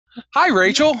Hi,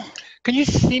 Rachel. Can you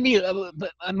see me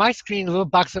on my screen? A little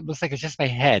box that looks like it's just my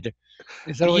head.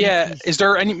 Is that what you Yeah, can? is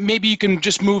there any? Maybe you can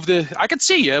just move the. I can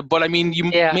see you, but I mean, you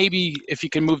Yeah, maybe if you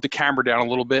can move the camera down a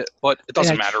little bit, but it yeah.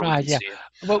 doesn't I matter. We tried. can Yeah. see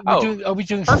you. What we're Oh, doing? Are we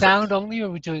doing perfect. sound only, or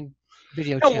are we doing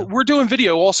video No, too? we're doing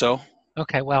video also.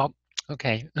 Okay. Well.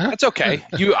 Okay. Huh? That's okay.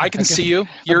 I can I see guess you. I'm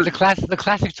You're the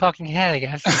classic talking head. I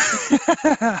guess.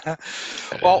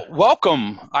 well,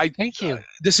 welcome. Thank you.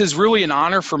 This is really an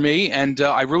honor for me, and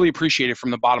I really appreciate it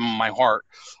from the bottom of my heart.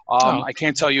 Oh, I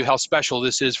can't tell you how special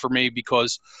this is for me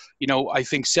because, I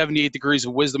think 78 Degrees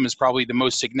of Wisdom is probably the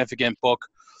most significant book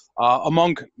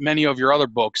among many of your other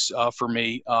books for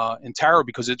me in tarot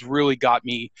because it's really got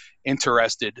me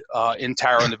interested in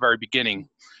tarot in the very beginning.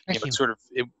 thank It's you. sort of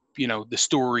the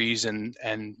stories and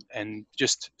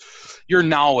just your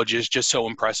knowledge is just so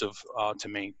impressive to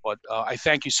me. But I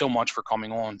thank you so much for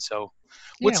coming on. So,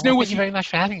 Yeah. what's Well, new thank with you you? very much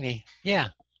for having me. Yeah.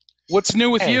 What's new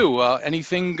with Hey. you?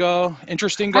 Anything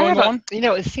interesting I going have a, on?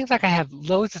 it seems like I have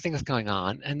loads of things going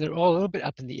on, and they're all a little bit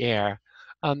up in the air.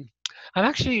 Um, I'm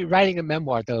actually writing a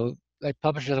memoir, though. Like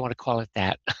publisher doesn't want to call it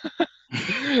that.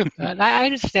 And I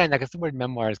understand that because the word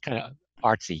memoir is kind of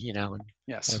artsy, and I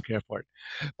Yes. don't care for it.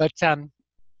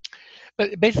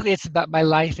 But basically, it's about my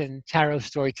life in tarot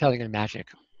storytelling and magic.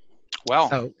 Well,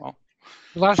 So well,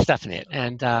 a lot of stuff in it,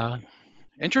 and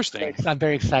interesting. I'm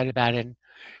very excited about it. And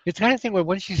it's the kind of thing where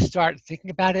once you start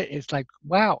thinking about it, it's like,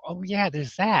 wow, oh yeah,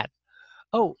 there's that.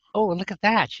 Oh, look at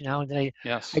that, And then I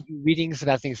Yes. do readings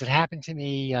about things that happened to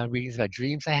me, readings about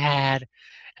dreams I had,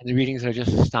 and the readings are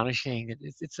just astonishing.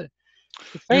 It's You're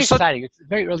very such exciting. It's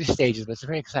very early stages, but it's a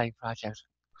very exciting project.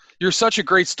 you're such a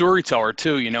great storyteller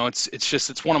too.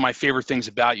 It's one of my favorite things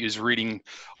about you is reading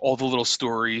all the little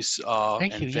stories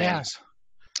Thank you. and Yeah. things.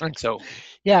 And So,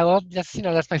 yeah, well, that's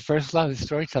my first love is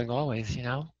storytelling always,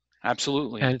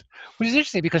 absolutely. And which is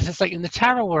interesting because it's like in the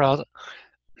tarot world,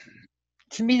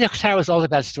 to me, the tarot is all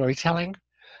about storytelling.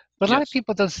 But a lot of Yes.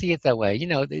 people don't see it that way.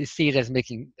 They see it as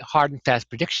making hard and fast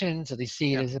predictions, or they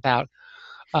see it Yeah. as about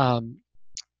um,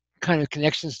 kind of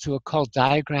connections to occult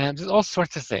diagrams, there's all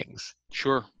sorts of things.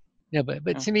 Sure. But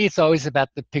Yeah. to me, it's always about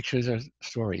the pictures or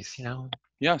stories.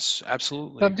 Yes. So I'm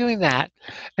Absolutely. doing that,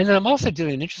 and then I'm also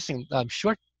doing an interesting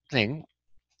short thing.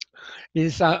 I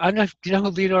don't know. Do you know who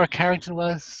Leonora Carrington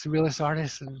was? Surrealist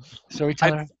artist and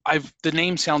storyteller. I've the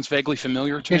name sounds vaguely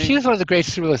familiar to Yeah, she me. was one of the great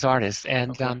surrealist artists,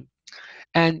 Okay.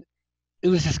 and it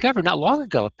was discovered not long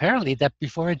ago, apparently, that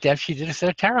before her death, she did a set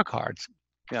of tarot cards.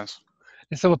 Yes.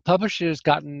 And so a publisher's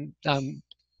gotten,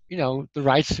 the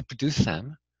rights to produce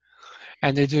them,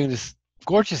 and they're doing this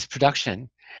gorgeous production.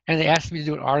 And they asked me to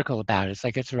do an article about it, so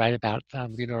I get to write about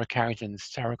Leonora Carrington's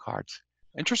tarot cards,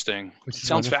 Interesting. which It is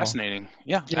sounds wonderful. fascinating.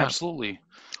 Yeah, Yeah, absolutely.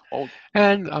 Oh,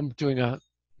 and I'm doing a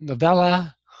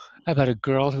novella about a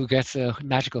girl who gets a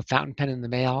magical fountain pen in the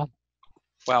mail.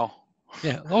 well,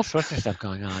 Yeah, all sorts of stuff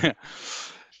going on.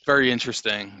 very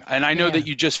interesting. And I know Yeah. that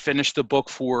you just finished the book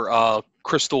for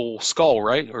Crystal Skull,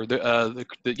 right? Or the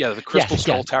Crystal Yes. Yeah.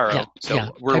 Skull Yeah. Tarot. Yeah.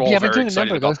 So we're all Yeah. I've been very doing a number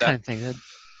excited of about those that. kind of things.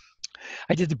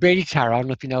 I did the Brady Tarot. I don't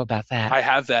know if you know about that. I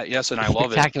have that, yes, and I A love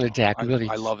it. spectacular deck, really.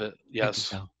 I love it. Thank you, Yes.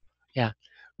 so. Yeah,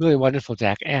 really wonderful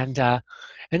deck. And I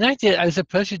was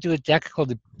supposed to do a deck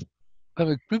called of a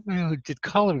group of people who did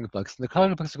coloring books. And the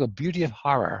coloring books are called Beauty of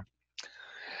Horror.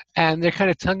 And they're kind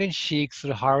of tongue-in-cheek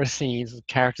sort of horror scenes with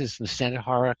characters from standard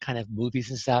horror kind of movies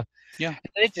and stuff. Yeah.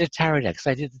 And I did a tarot deck,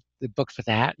 so I did the book for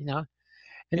that. And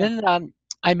Yeah. then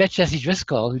I met Jesse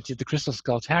Driscoll, who did the Crystal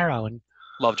Skull Tarot, and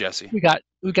Love Jesse. we got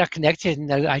connected,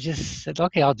 and I just said,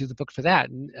 okay, I'll do the book for that.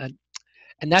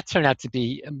 And that turned out to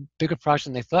be a bigger project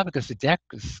than they thought because the deck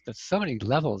is got so many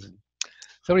levels and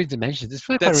so many dimensions. It's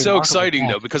really quite a That's so remarkable exciting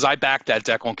deck. though, because I backed that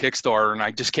deck on Kickstarter and I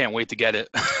just can't wait to get it.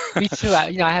 Me too. I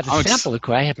have the I'm ex- sample, of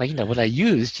course. I have what I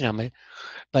used,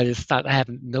 but it's not. I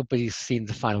haven't. Nobody's seen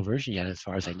the final version yet, as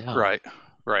far as I know. right.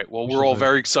 Right. Well, we're Official all very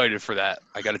version. excited for that.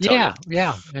 I got to tell you. Yeah,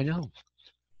 yeah, I know.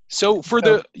 So for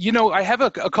So I have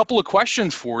a couple of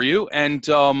questions for you, and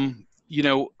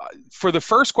for the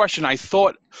first question, I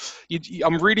thought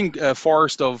I'm reading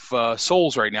Forest of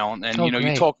Souls right now, and oh,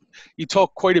 great. you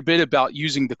talk quite a bit about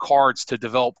using the cards to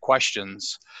develop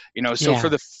questions. So Yeah.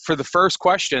 for the first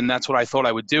question, that's what I thought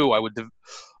I would do. I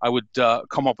would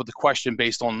come up with a question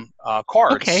based on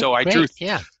cards. Okay, great.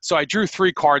 Yeah. So I drew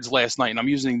three cards last night, and I'm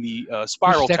using the Which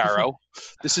Spiral deck is it? Tarot.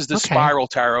 This is the Okay. Spiral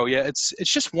Tarot. Yeah, it's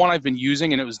just one I've been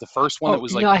using, and it was the first one that Oh,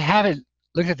 was like I haven't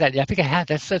looked at that yet. I think I have.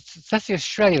 That's the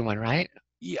Australian one, right?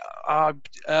 Yeah,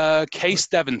 Kay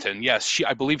Steventon. Yes,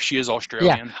 I believe she is Yeah,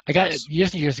 Australian. I got it Yes.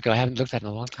 years and years ago. I haven't looked at it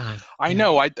in a long time. I Yeah,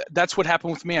 know. That's what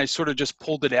happened with me. I sort of just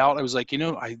pulled it out. I was like,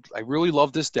 I really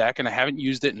love this deck, and I haven't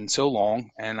used it in so long,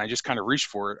 and I just kind of reached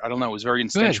for it. I don't know. It was very good.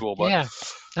 instinctual, but Yeah,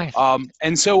 nice.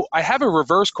 and so I have a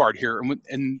reverse card here,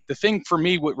 and the thing for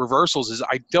me with reversals is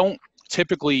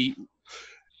typically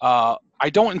I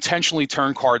don't intentionally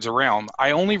turn cards around.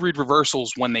 I only read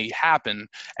reversals when they happen,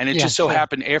 and it Yeah, just so sure.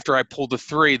 happened after I pulled the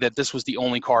three that this was the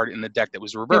only card in the deck that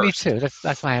was Yeah, me reversed. too.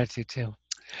 That's my attitude too.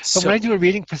 But when So I do a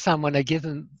reading for someone, I give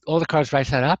them all the cards right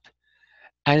side up,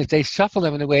 and if they shuffle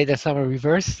them in a way that some are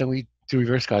reversed, then we do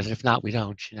reverse cards. And if not, we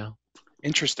don't. You know.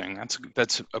 interesting.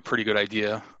 That's a pretty good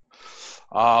idea.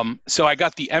 So I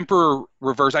got the Emperor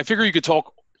reverse. I figure you could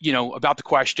talk, about the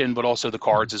question, but also the Mhm.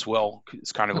 cards as well.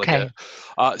 It's kind of like Okay.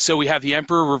 so we have the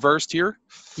Emperor reversed here.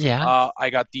 Yeah. I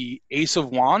got the Ace of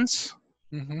Wands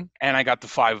Mm-hmm. and I got the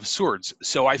Five of Swords.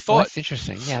 So I Well, thought, that's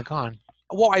interesting. Yeah, go on.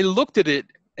 well, I looked at it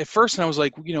at first and I was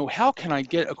like, how can I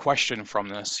get a question from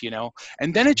this?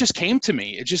 And then it just came to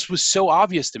me. It just was so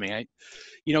obvious to me.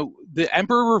 The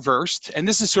Emperor reversed, and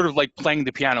this is sort of like playing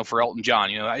the piano for Elton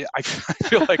John. I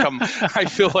feel like I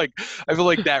feel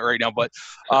like that right now. But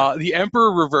the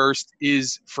Emperor reversed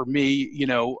is for me,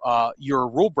 you're a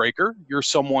rule breaker. You're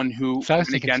someone who So I was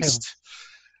thinking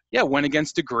too. went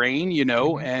against the grain,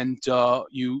 Mm-hmm. and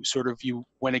you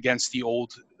went against the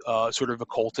old sort of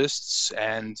occultists,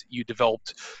 and you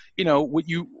developed, what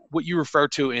you refer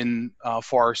to in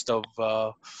Forest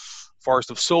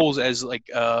of Souls as like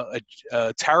a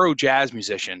tarot jazz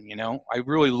musician. I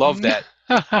really love that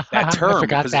I term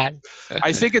forgot because that.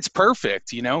 I think it's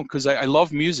perfect. Because I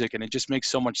love music and it just makes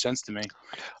so much sense to me.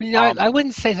 I Um,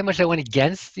 wouldn't say so much I went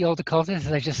against the old occultists,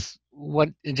 as I just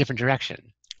went in a different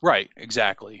direction. right,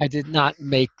 exactly. I did not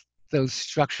make those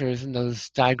structures and those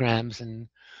diagrams and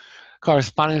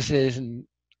correspondences and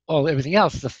everything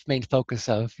else the main focus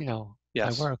of my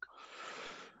Yes. work.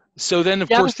 So then, of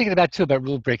Yeah, I course, was thinking about too about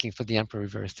rule breaking for the Emperor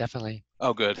reverse, definitely.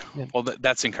 oh, good. Yeah. Well,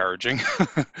 that's encouraging.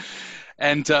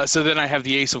 And so then I have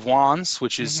the Ace of Wands,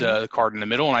 which is Hmm. the card in the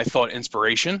middle, and I thought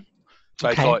inspiration. So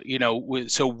I Okay. thought,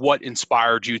 so what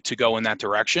inspired you to go in that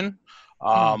direction?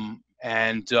 Hmm.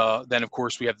 And then, of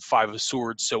course, we have the Five of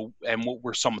Swords. So, and what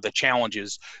were some of the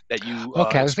challenges that you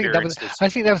Okay, experienced? As I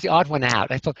think that was the odd one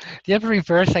out. I thought the Emperor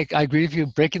reverse. I agree with you,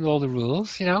 breaking all the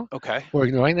rules, okay, or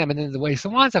ignoring them, and then the Ace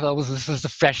of Wands. I thought this was the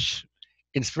fresh,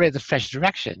 inspiration, the fresh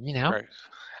direction. right.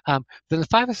 Then the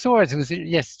Five of Swords. It was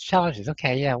yes, challenges.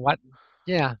 Okay, yeah. What?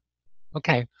 Yeah.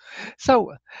 Okay.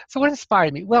 So, so what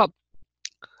inspired me? Well,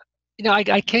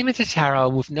 I came into tarot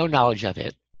with no knowledge of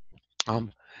it.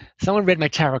 Um, Someone read my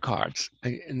tarot cards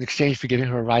in exchange for giving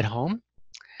her a ride home,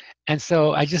 and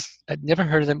so I'd never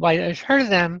heard of them. Well, I'd heard of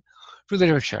them through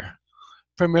literature,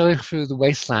 primarily through The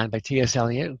Wasteland by T.S.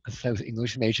 Eliot, because I was an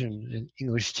English major and an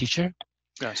English teacher.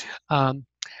 Yes. Um,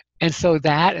 and so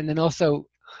that, and then also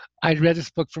I'd read this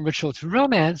book From Ritual to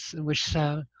Romance, in which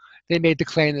they made the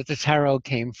claim that the tarot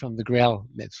came from the Grail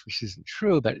myths, which isn't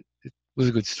true, but it was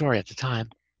a good story at the time.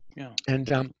 Yeah.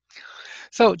 And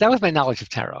so that was my knowledge of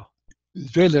tarot. It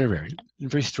was very literary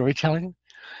and very storytelling.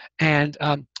 And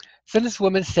then this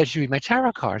woman said she read my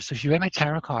tarot cards. So she read my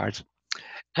tarot cards.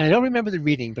 And I don't remember the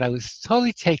reading, but I was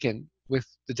totally taken with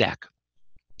the deck.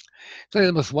 It's really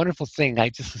the most wonderful thing. I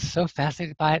just was so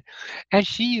fascinated by it. And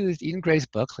she used Eden Gray's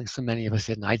book, like so many of us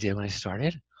did, and I did when I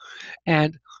started.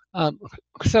 And um,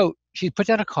 so she put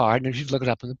down a card and she'd look it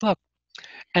up in the book.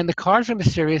 And the cards were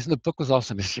mysterious, and the book was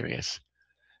also mysterious.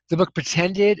 The book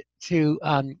pretended to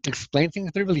explain things,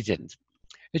 but it really didn't.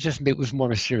 It was more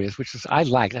mysterious, which was I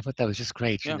liked. I thought that was just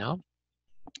great. Yeah.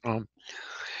 Um,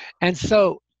 and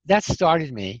so that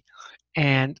started me.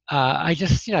 And I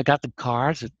just, got the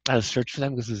cards. I was search for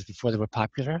them because it was before they were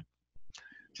popular.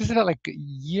 Just about like a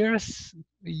year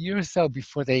or so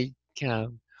before they,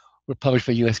 were published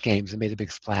by U.S. Games and made a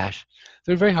big splash.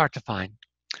 They were very hard to find.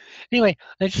 Anyway,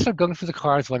 I just started going through the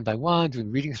cards one by one,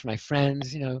 doing readings for my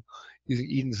friends, using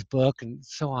Eden's book and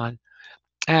so on.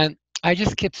 And I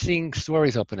just kept seeing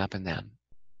stories open up in them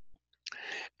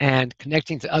and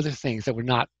connecting to other things that were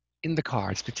not in the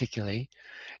cards, particularly,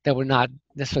 that were not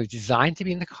necessarily designed to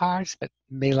be in the cards, but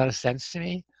made a lot of sense to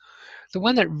me. The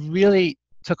one that really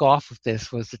took off with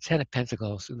this was the Ten of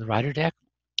Pentacles in the Rider deck,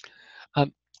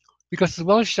 um, because as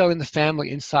well as showing the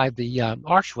family inside the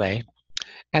archway,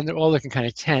 and they're all looking kind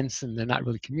of tense, and they're not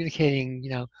really communicating,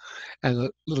 and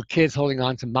the little kid's holding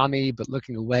on to mommy but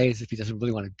looking away as if he doesn't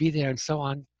really want to be there, and so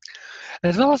on.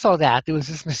 As well as all that, there was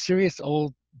this mysterious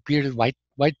old bearded, white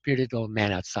bearded old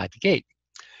man outside the gate,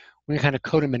 wearing a kind of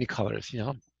coat of many colors.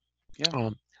 Yeah.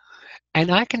 Um,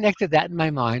 And I connected that in my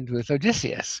mind with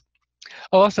Odysseus.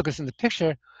 Oh, also because in the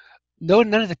picture, no,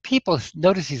 none of the people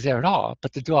notice he's there at all,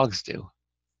 but the dogs do.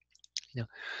 You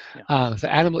Yeah. know, so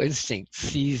animal instinct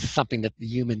sees something that the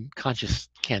human conscious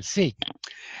can't see.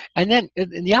 And then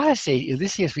in the Odyssey,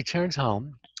 Odysseus returns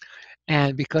home,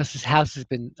 and because his house has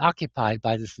been occupied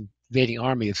by this invading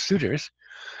army of suitors,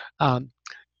 um,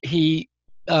 he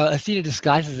Athena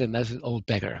disguises him as an old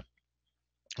beggar.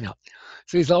 You know,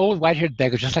 so he's an old white-haired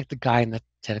beggar, just like the guy in the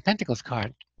Ten of Pentacles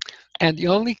card. And the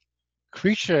only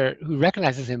creature who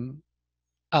recognizes him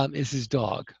is his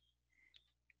dog.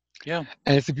 Yeah.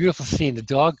 And it's a beautiful scene. The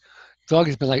dog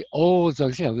has been like old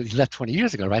dogs, you know, he left 20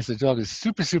 years ago, right? So the dog is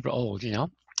super, super old, you know,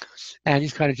 and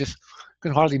he's kind of just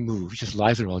can hardly move. He just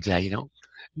lies there all day, you know.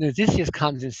 And then Odysseus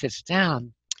comes and sits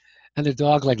down, and the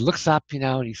dog like looks up, you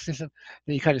know, and he sits up,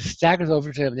 and he kind of staggers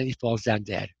over to him, and then he falls down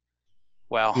dead.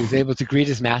 Wow. He was able to greet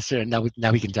his master, and now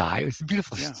he can die. It was a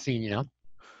beautiful Yeah. scene, you know.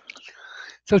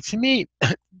 So to me,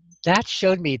 that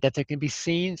showed me that there can be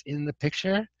scenes in the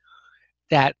picture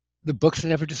that the books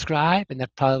never describe, and that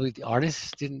probably the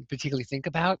artists didn't particularly think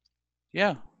about.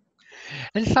 Yeah.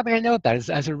 And it's something I know about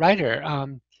as a writer.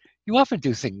 You often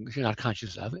do things you're not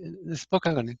conscious of. In this book,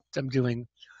 I'm doing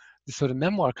this sort of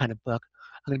memoir kind of book.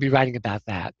 I'm going to be writing about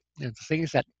that. You know, the thing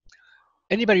is that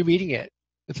anybody reading it,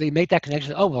 if they make that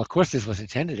connection, oh well, of course this was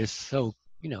intended. It's so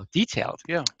detailed.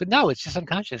 Yeah. But no, it's just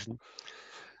unconscious. And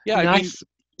Yeah. you I know, mean,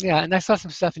 yeah, and I saw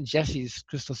some stuff in Jessie's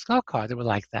Crystal Skull card that were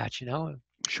like that. You know,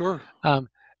 sure. um,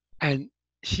 and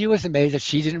she was amazed that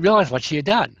she didn't realize what she had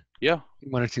done. Yeah.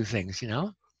 In one or two things, you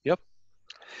know. Yep.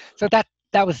 So that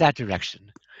was that direction.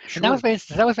 And Sure. that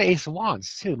was my Ace of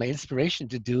Wands too, my inspiration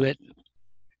to do it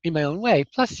in my own way.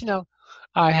 Plus,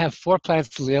 I have 4 planets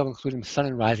to Leo, including Sun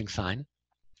and Rising sign,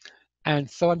 and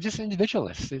so I'm just an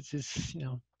individualist. It's just,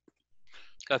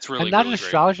 That's I'm really, not an really great.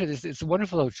 astrologer. It's a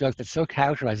wonderful little joke that so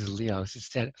characterizes Leos. It's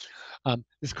that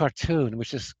this cartoon,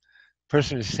 which this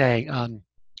person is saying,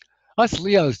 us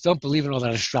Leos don't believe in all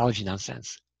that astrology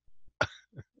nonsense.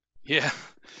 Yeah.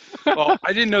 Well,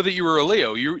 I didn't know that you were a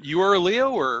Leo. You are a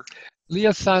Leo, or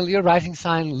Leo Sun, Leo Rising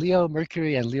sign, Leo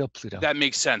Mercury, and Leo Pluto. that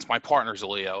makes sense. My partner's a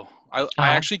Leo. I Uh-huh.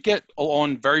 actually get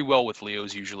on very well with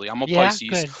Leos usually. I'm a Yeah, Pisces.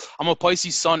 good. I'm a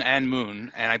Pisces Sun and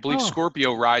Moon, and I believe Oh,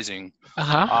 Scorpio rising.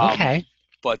 uh-huh. Um, Okay.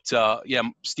 but yeah,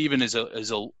 Stephen is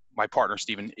a my partner.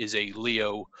 Stephen is a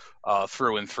Leo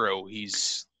through and through.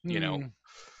 He's Hmm.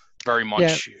 very Yeah,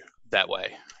 much that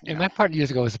way. and my partner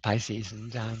years ago was a Pisces,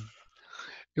 and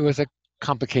it was a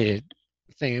complicated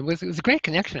thing. It was a great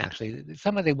connection actually.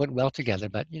 Some of they went well together,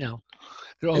 but there's Isn't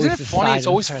always it this funny? side It's of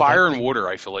always her that fire and didn't. water.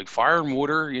 I feel like fire and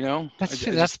water. I That's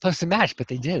true. I They're not just supposed to match, but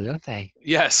they do, don't they?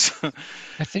 yes,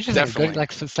 That's interesting. Good, definitely.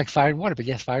 like so it's like fire and water, but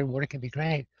yes, fire and water can be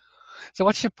great. So,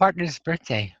 what's your partner's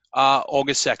birthday?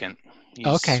 August 2nd.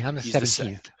 Okay, I'm the He's the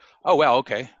second. 17th. Oh wow.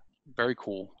 Okay. Very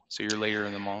cool. So you're later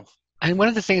in the month. And one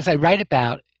of the things I write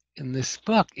about in this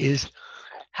book is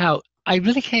how I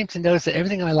really came to notice that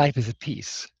everything in my life is a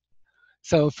piece.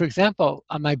 So, for example,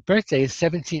 on my birthday is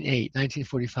 17/8,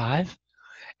 1945,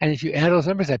 and if you add those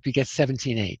numbers up, you get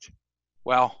 17/8.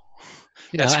 Wow.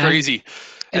 That's And crazy. isn't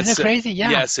it That's crazy? Yeah,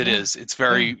 yes, it yeah, is. It's yeah,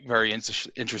 very, very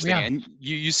interesting, yeah. and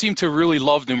you seem to really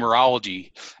love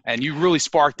numerology, and you really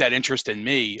sparked that interest in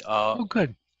me. Oh,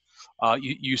 good.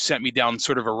 You sent me down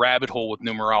sort of a rabbit hole with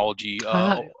numerology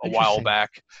a while Interesting.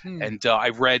 back, Hmm. and I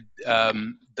read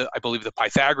I believe the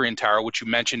Pythagorean tarot, which you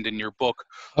mentioned in your book,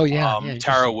 Oh, yeah, yeah.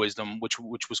 Tarot Interesting. Wisdom,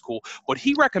 which was cool. But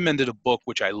he recommended a book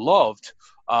which I loved.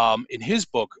 In his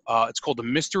book, it's called The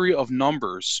Mystery of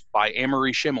Numbers by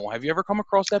Anne-Marie Schimmel. Have you ever come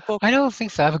across that book? I don't think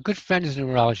so. I have a good friend who's a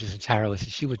numerologist and tarotist,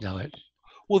 and she would know it.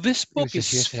 Well, this He book was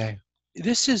just here is today.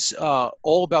 this is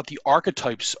all about the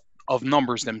archetypes of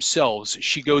numbers themselves.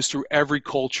 She goes through every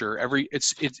culture, Oh,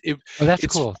 that's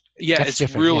it's cool. yeah, That's it's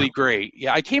different. Yeah. really great.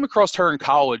 Yeah, I came across her in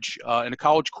college in a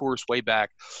college course way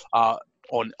back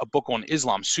on a book on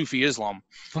Islam, Sufi Islam,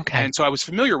 Okay. and so I was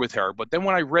familiar with her. But then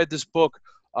when I read this book,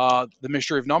 The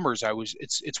Mystery of Numbers,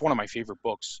 it's one of my favorite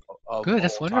books Good. of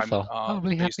That's all time, wonderful. Oh, I'm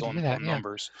really based happy to hear that. on Yeah.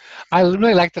 numbers. I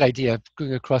really like that idea of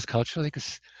going across culturally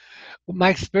because my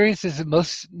experience is that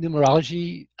most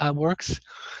numerology works,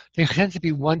 there tends to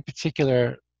be one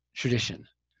particular tradition,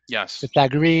 Yes,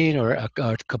 Pythagorean or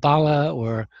Kabbalah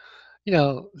or,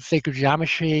 sacred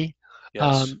geometry. yes.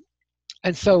 Um,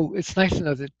 and so it's nice to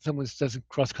know that someone does a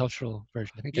cross-cultural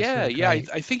version. I think that's Yeah, really yeah. great.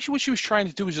 I think what she was trying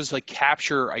to do was just like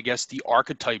capture, I guess, the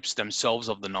archetypes themselves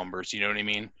of the numbers. You know what I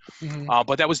mean? Hmm.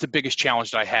 But that was the biggest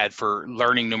challenge that I had for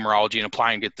learning numerology and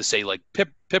applying it to say like pip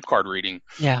card reading,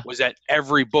 Yeah. was that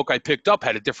every book I picked up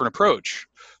had a different approach.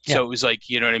 Yeah. So it was like,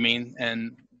 you know what I mean?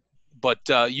 And but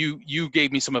you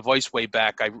gave me some advice way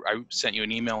back. I sent you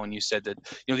an email and you said that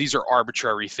these are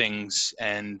arbitrary things,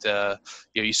 and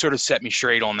you sort of set me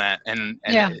straight on that, and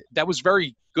Yeah. that was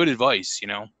very good advice.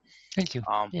 Thank you.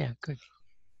 Um, Yeah, good.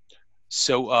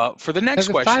 so for the But next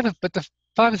question, the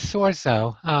five of swords,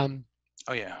 though.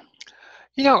 oh yeah,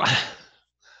 I'm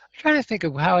trying to think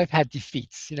of how I've had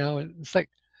defeats. It's like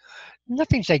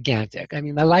nothing gigantic. I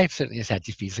mean, my life certainly has had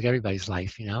defeats, like everybody's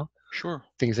life. sure,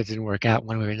 Things that didn't work out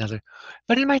one way or another.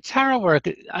 But in my tarot work,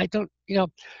 I don't.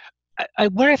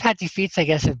 Where I've had defeats, I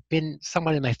guess, have been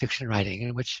somewhat in my fiction writing,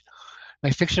 in which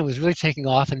my fiction was really taking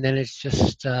off, and then it's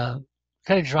just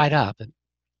kind of dried up. And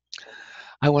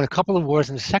I won a couple of awards,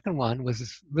 and the second one was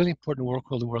this really important award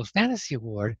called the World Fantasy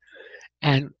Award.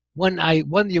 And when I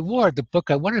won the award, the book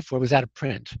I won it for was out of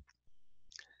print,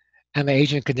 and my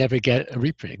agent could never get a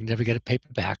reprint, could never get a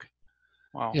paperback.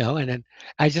 wow, And then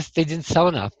they didn't sell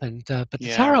enough. And but the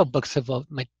yeah, tarot books have work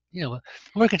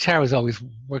in tarot has always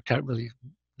worked out really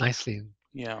nicely and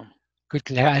yeah, good.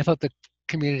 I felt the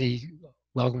community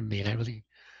welcomed me, and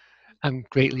I'm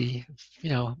greatly,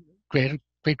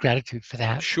 great gratitude for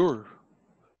that. sure.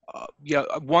 Yeah,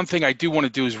 one thing I do want to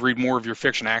do is read more of your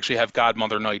fiction. I actually have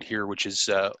Godmother Night here, which is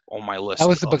on my That list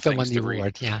was the book of that won things the to read.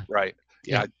 award. Yeah, Right.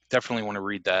 Yeah, yeah. I definitely want to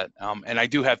read that. And I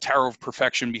do have Tower of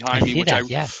Perfection I behind me, see which that.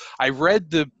 Yes. I read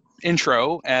the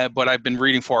intro, but I've been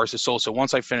reading Forest of Souls. So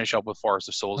once I finish up with Forest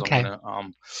of Souls, I'm Okay.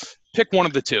 gonna pick one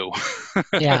of the two.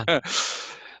 Yeah.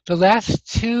 The last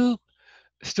two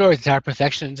stories, Tower of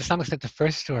Perfection, to some extent, the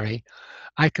first story,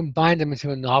 I combined them into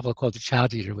a novel called The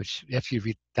Child Eater, which, if you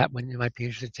read that one, you might be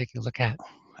interested in taking a look at.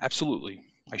 Absolutely,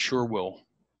 I sure will.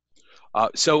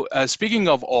 So speaking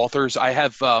of authors, I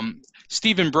have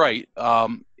Stephen Bright.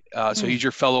 So he's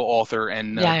your fellow author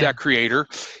and Yeah, yeah, deck creator.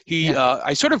 yeah.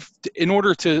 I sort of, in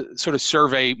order to sort of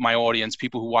survey my audience,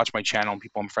 people who watch my channel and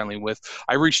people I'm friendly with,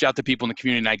 I reached out to people in the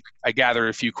community and I gathered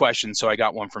a few questions. So I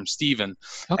got one from Stephen,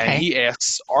 and Okay. he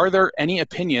asks, are there any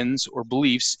opinions or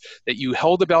beliefs that you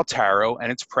held about tarot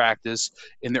and its practice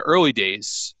in the early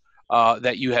days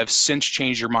that you have since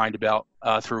changed your mind about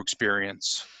through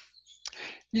experience?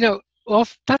 Well,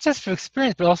 not just through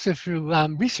experience, but also through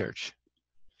research.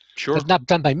 Sure. That's not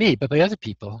done by me, but by other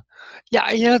people. Yeah,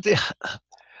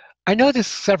 I know there's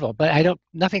several, but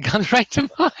nothing comes right to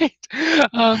mind.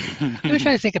 Let me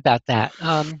try to think about that.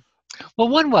 Well,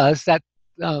 one was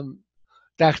um,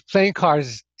 that playing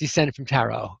cards descended from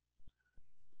tarot.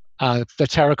 The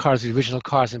tarot cards, the original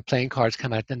cards, and playing cards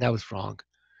come out, then that was wrong.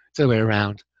 It's the other way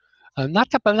around. Not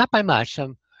by much.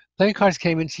 Playing cards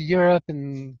came into Europe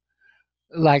in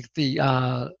like the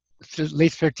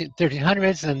late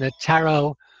 1300s, and the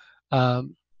tarot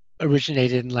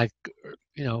originated in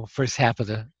first half of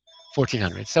the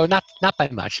 1400s. So not by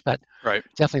much, but Right.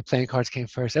 definitely playing cards came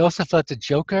first. I also thought the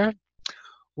Joker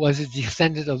was a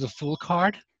descendant of the Fool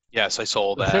card. Yes, I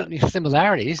saw There are that. certainly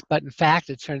similarities, but in fact,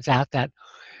 it turns out that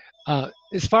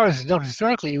as far as known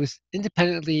historically, it was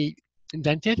independently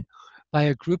invented by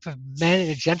a group of men in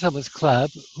a gentleman's club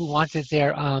who wanted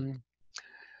their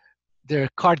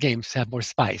card games to have more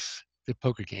spice, the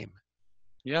poker game.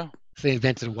 Yeah. So they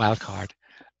invented a wild card.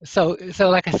 So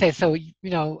like I say,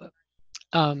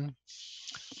 um,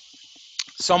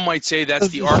 Some might say so that's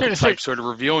the certain, archetype sort of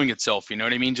revealing itself. You know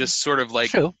what I mean? Just sort of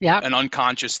like true, yeah. an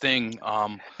unconscious thing.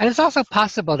 And it's also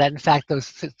possible that in fact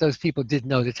those people did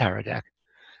know the tarot deck,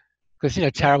 because Yeah.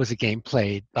 tarot was a game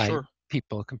played by Sure.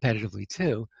 people competitively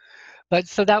too. But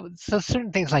so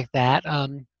certain things like that,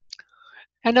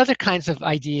 and other kinds of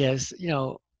ideas,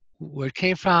 where it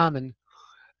came from, and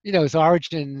its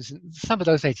origins. Some of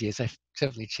those ideas have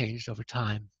definitely changed over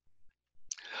time.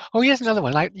 Oh, here's another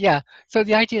one. Yeah. So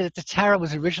the idea that the tarot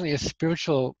was originally a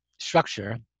spiritual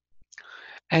structure,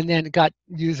 and then it got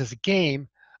used as a game,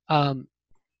 um,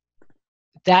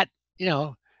 that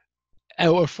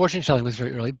or fortune telling was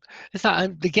very early. It's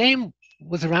not the game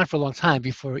was around for a long time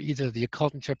before either the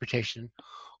occult interpretation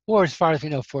or, as far as we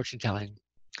know, fortune telling.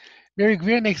 Mary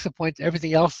Greer makes the point that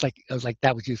everything else like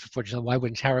that was used for fortune telling. Why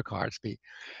wouldn't tarot cards be?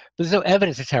 But there's no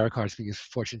evidence that tarot cards being used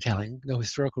for fortune telling. No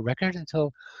historical record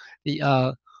until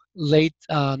the late,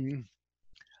 I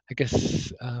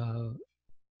guess,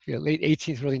 late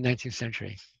 18th, early 19th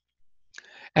century.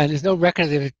 And there's no record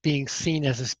of it being seen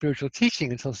as a spiritual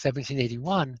teaching until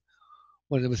 1781,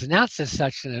 when it was announced as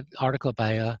such in an article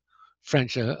by a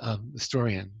French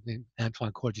historian named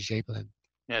Antoine Coeur de Géblin.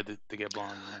 Yeah, the Gablon.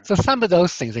 Yeah. So some of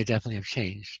those things they definitely have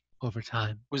changed over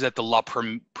time. Was that the La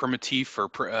Primitif or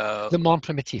Le monde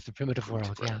primitif, the primitive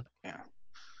world, right? yeah. Yeah.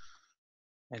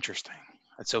 Interesting.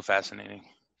 That's so fascinating.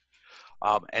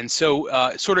 And so,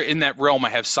 sort of in that realm, I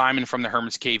have Simon from the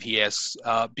Hermit's Cave. He asks,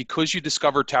 because you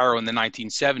discovered tarot in the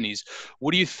 1970s,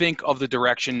 what do you think of the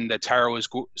direction that tarot is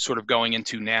sort of going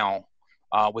into now,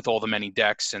 with all the many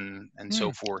decks and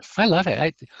so forth? I love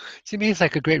it. To me, it's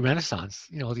like a great renaissance.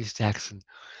 All these decks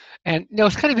and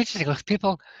it's kind of interesting because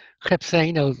people kept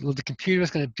saying, well, the computer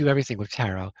is going to do everything with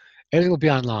tarot. Everything will be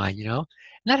online. And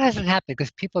that hasn't happened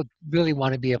because people really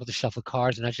want to be able to shuffle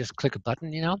cards and not just click a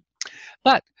button.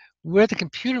 But where the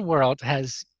computer world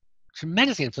has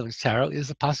tremendously influenced tarot is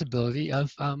the possibility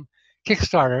of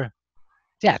Kickstarter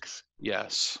decks.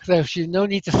 Yes. So if you no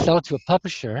need to sell it to a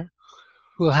publisher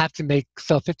who will have to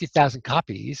sell 50,000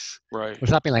 copies Right. or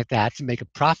something like that to make a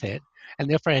profit, and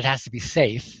therefore it has to be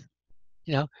safe.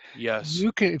 Yes.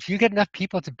 You can, if you get enough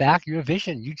people to back your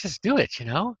vision, you just do it.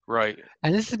 Right.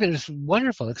 And this has been this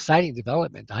wonderful, exciting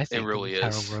development, I It think, in the really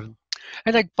tarot is. world.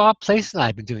 And like Bob Place and I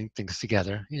have been doing things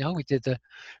together. We did the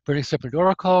Burning Serpent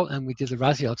Oracle and we did the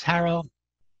Raziel Tarot.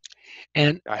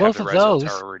 And I have both the of Raziel those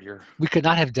Tarot right here. we could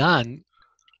not have done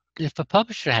if a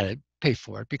publisher had to pay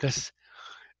for it because,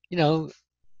 you know,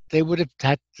 they would have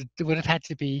had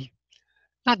to be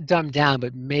not dumbed down,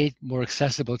 but made more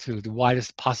accessible to the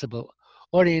widest possible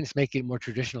audience, make it more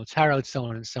traditional tarot, so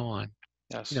on and so on.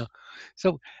 You Yes. know,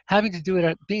 so having to do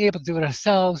it, being able to do it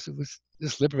ourselves, it was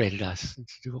just liberated us to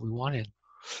do what we wanted.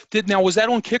 Was that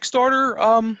on Kickstarter?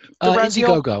 The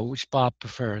Raziel? Indiegogo, which Bob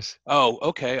prefers. Oh,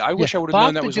 okay. I Yeah, wish I would have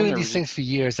known Bob's that been was on doing there. these Was it? things for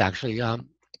years, actually. I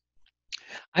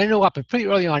don't know what, but pretty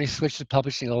early on, he switched to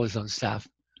publishing all his own stuff.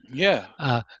 Yeah.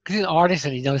 Because he's an artist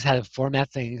and he knows how to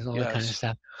format things and all that kind of Yes.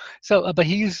 stuff. So, but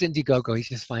he uses Indiegogo. He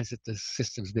just finds that the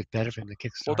system's a bit better for him than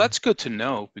Well, Kickstarter. that's good to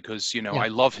know because Yeah, I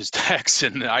love his decks,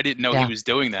 and I didn't know he yeah. was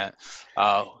doing that.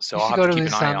 You So I'll should have go to to keep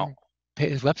an eye out.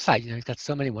 his website. He's got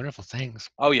so many wonderful things.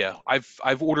 Oh yeah,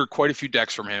 I've ordered quite a few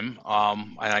decks from him,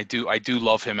 and I do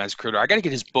love him as a creator. I got to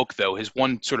get his book though, his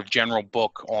one sort of general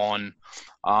book on,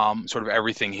 sort of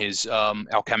everything, his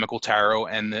alchemical tarot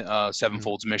and the Hmm.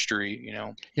 sevenfolds mystery.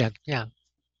 Yeah, yeah.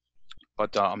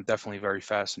 But I'm definitely very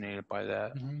fascinated by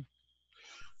that. Hmm.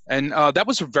 And that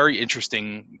was a very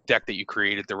interesting deck that you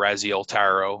created, the Raziel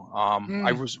Tarot.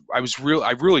 I Mm, was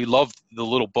I really loved the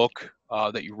little book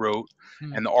that you wrote,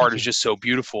 and the thank art is you. just so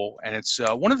beautiful. And it's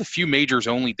one of the few majors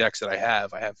only decks that I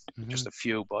have. I have Hmm. just a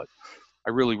few, but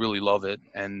I really really love it,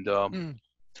 and Mm,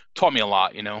 taught me a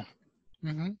lot.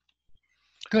 hmm.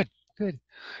 Good, good.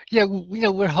 Yeah,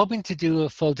 we're hoping to do a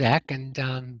full deck and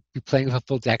be playing with a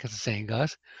full deck, as the saying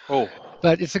goes. Oh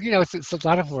But it's a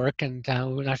lot of work, and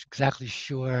we're not exactly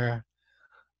sure,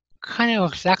 kind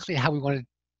of exactly how we want to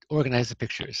organize the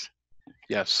pictures.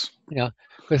 yes, You know,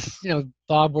 because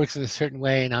Bob works in a certain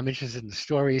way, and I'm interested in the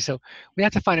story, so we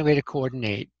have to find a way to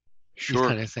coordinate these sure.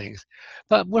 kind of things.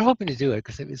 But we're hoping to do it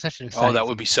because it's such an Oh, exciting that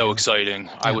would thing be to so do. exciting.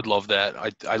 I Yeah, would love that.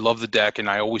 I love the deck, and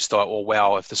I always thought, well,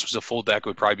 wow, if this was a full deck, it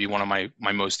would probably be one of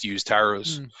my most used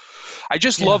tarots. mm, I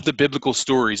just yeah. love the biblical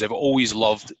stories. I've always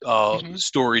loved Hmm.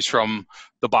 stories from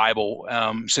the Bible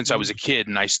since I was a Mm, kid,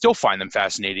 and I still find them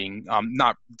fascinating.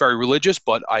 Not very religious,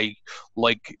 but I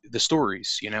like the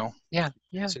stories, yeah,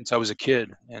 yeah, since I was a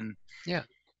kid. And yeah.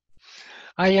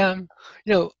 I you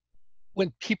know,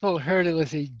 when people heard it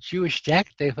was a Jewish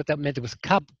deck, they thought that meant it was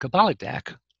Kabbalah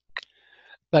deck.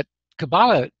 But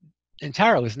Kabbalah in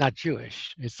tarot is not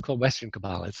Jewish. It's called Western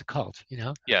Kabbalah. It's a cult.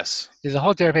 yes, There's a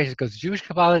whole derivation that goes Jewish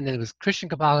Kabbalah, and then it was Christian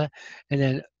Kabbalah, and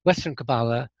then Western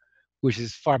Kabbalah, which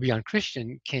is far beyond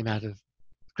Christian, came out of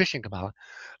Christian Kabbalah.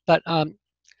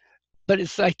 But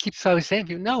it's I keep always saying to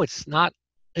people, no, it's not.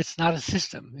 It's not a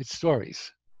system. It's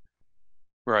stories.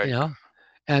 You right. know,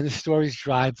 and the stories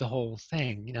drive the whole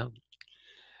thing.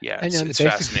 Yeah, And it's the it's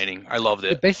basics, fascinating. I loved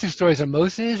the it. basic stories are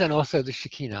Moses and also the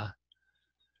Shekinah,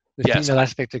 the Yes, female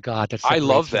aspect of God that I separates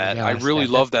love from the that. male I really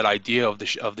aspect. That love that idea of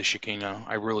the Shekinah.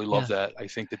 I really love yeah, that. I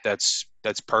think that's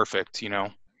perfect.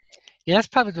 yeah, that's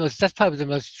probably the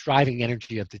most driving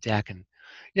energy of the deck,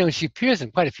 and she appears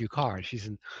in quite a few cards. She's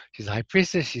a high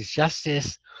priestess, she's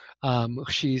justice,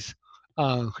 she's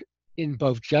uh, in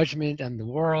both judgment and the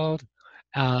world,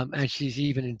 and she's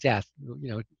even in death.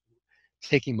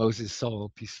 Taking Moses'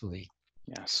 soul peacefully.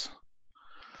 Yes.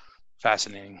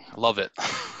 Fascinating. I love it.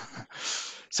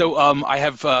 So I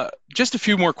have just a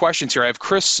few more questions here. I have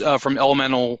Chris from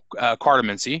Elemental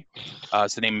Cardamancy.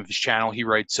 It's the name of his channel. He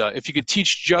writes, if you could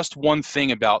teach just one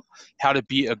thing about how to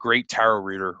be a great tarot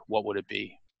reader, what would it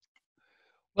be?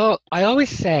 Well, I always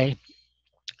say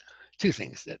two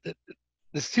things.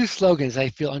 There's two slogans I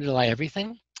feel underlie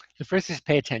everything. The first is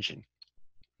pay attention.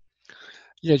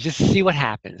 Just see what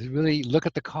happens. Really look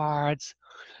at the cards.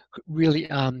 Really,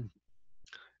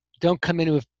 don't come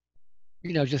in with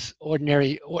just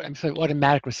ordinary, or I'm sorry,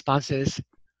 automatic responses.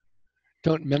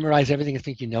 Don't memorize everything and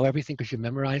think you know everything because you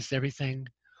memorized everything.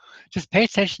 Just pay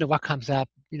attention to what comes up.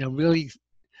 Really,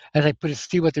 as I put it,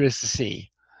 see what there is to see.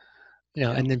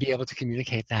 Yeah. And then be able to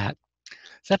communicate that.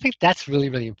 So I think that's really,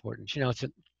 really important.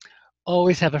 To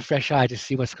always have a fresh eye to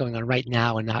see what's going on right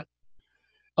now and not,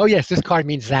 oh yes, this card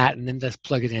means that, and then just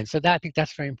plug it in. So I think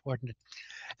that's very important.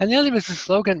 And the other is the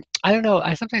slogan. I don't know.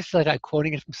 I sometimes feel like I'm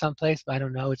quoting it from someplace, but I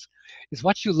don't know. It's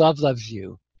what you love loves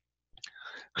you.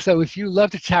 So if you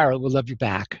love the tarot, it will love you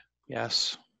back.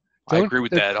 Yes. I Don't agree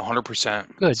with that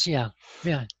 100%. good. It's Yeah.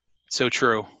 Yeah. so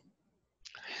true.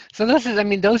 So those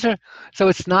are. So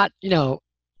it's not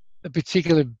a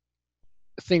particular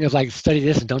thing of like study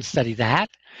this and don't study that.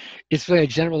 It's really a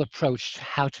general approach to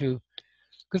how to,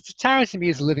 because the tarot to me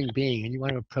is a living being, and you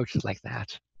want to approach it like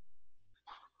that.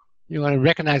 You want to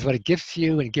recognize what it gives to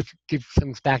you and give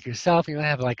things back yourself. You want to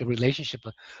have like a relationship,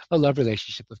 a love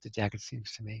relationship with the deck. It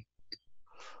seems to me.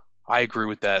 I agree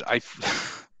with that.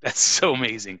 That's so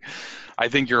amazing. I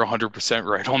think you're 100%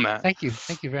 right on that. Thank you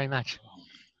very much.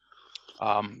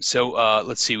 So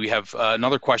let's see. We have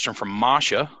another question from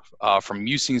Masha, from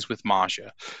Musings with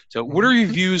Masha. So, what are your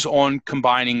views on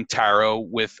combining tarot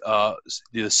with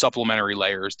the supplementary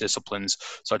layers, disciplines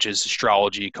such as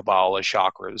astrology, Kabbalah,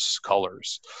 chakras,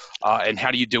 colors, and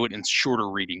how do you do it in shorter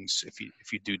readings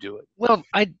if you do it? Well,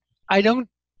 I don't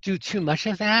do too much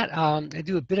of that. I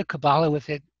do a bit of Kabbalah with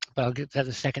it, but I'll get to that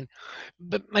in a second.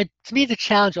 But to me, the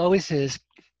challenge always is,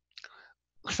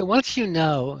 so once you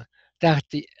know that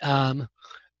the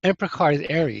Emperor card is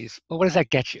Aries, well, what does that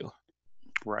get you?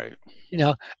 Right.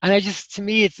 And to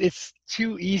me, it's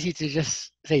too easy to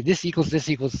just say this equals this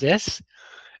equals this.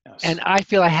 Yes. And I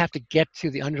feel I have to get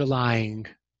to the underlying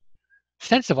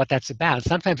sense of what that's about.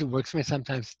 Sometimes it works for me,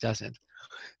 sometimes it doesn't.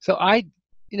 So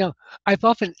I've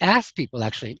often asked people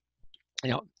actually,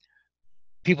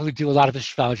 people who do a lot of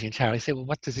astrology and tarot, I say, well,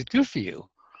 what does it do for you?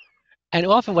 And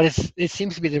often it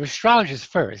seems to be the astrologers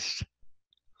first.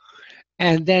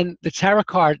 And then the tarot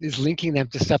card is linking them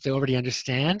to stuff they already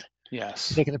understand. Yes.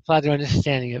 So they can apply their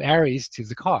understanding of Aries to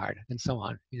the card and so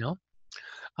on,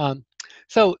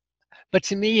 but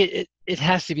to me, it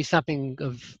has to be something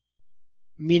of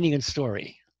meaning and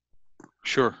story.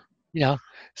 Sure.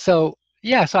 So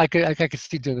yeah, so I could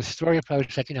see doing a story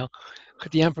approach that,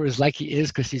 the Emperor is like he is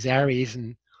because he's Aries,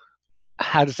 and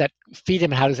how does that feed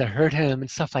him? How does that hurt him? And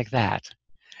stuff like that.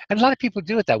 And a lot of people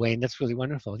do it that way, and that's really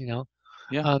wonderful,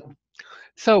 Yeah.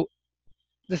 So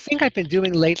the thing I've been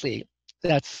doing lately,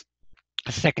 that's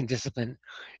a second discipline,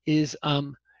 is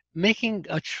making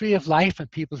a tree of life on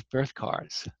people's birth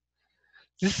cards.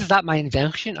 This is not my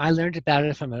invention. I learned about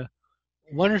it from a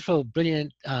wonderful,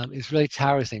 brilliant Israeli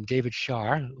taoist named David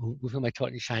Shar, with whom I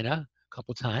taught in China a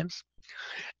couple times.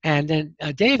 And then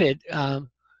David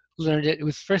learned it. It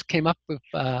was first came up with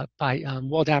by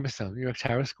Wald Emerson, New York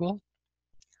Tarot School.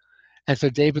 And so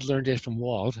David learned it from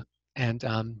Wald. And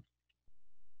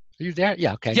are you there?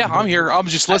 Yeah, okay. Yeah, I'm here. I'm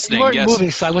just listening. You weren't yes. moving,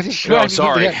 so I wasn't sure. No,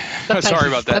 sorry. Sorry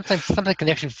about that. Sometimes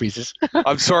connection freezes.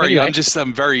 I'm sorry. Anyway.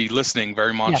 I'm very listening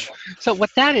very much. Yeah. So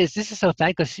what that is, this is so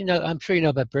funny because I'm sure you know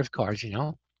about birth cards,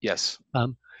 Yes.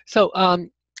 So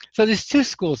there's two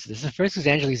schools to this. The first is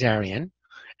Angela Zarian,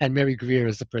 and Mary Greer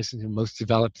is the person who most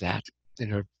developed that in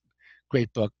her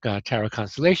great book, Tarot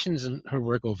Constellations, and her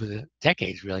work over the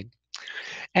decades, really.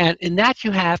 And in that you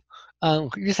have,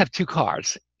 you just have two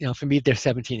cards. For me, they're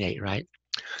 17-8, right?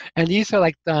 And these are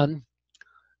like the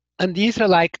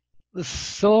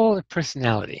soul and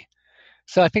personality.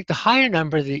 So I think the higher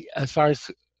number, the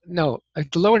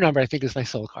lower number, I think, is my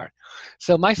soul card.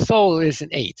 So my soul is an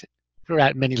 8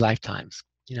 throughout many lifetimes,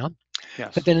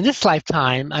 Yes. But then in this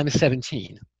lifetime, I'm a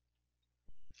 17.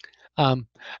 But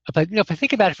if I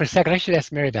think about it for a second, I should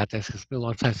ask Mary about this because it's been a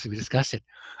long time since we discussed it.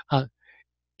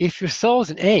 If your soul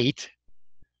is an 8,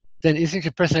 then isn't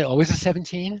your personality always a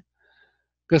 17?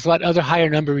 Because what other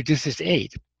higher number reduces to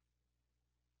 8?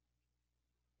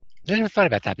 I never thought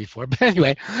about that before, but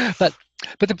anyway. But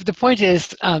the point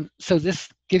is, so this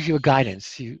gives you a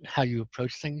guidance to how you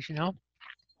approach things,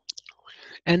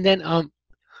 And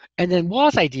then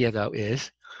Wall's idea though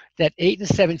is that 8 and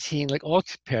 17, like all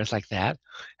pairs like that,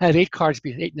 have 8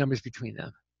 numbers between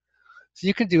them. So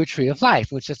you can do a tree of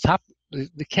life, which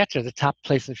the catcher, the top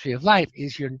place in the tree of life,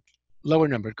 is your lower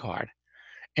numbered card.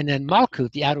 And then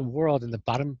Malkut, the outer world, in the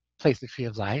bottom place in the tree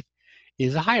of life,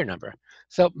 is a higher number.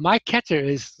 So my catcher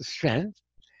is the strength,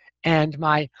 and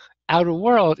my outer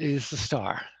world is the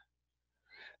star.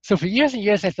 So for years and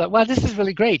years, I thought, well, this is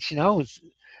really great,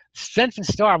 strength and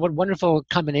star, what a wonderful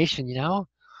combination,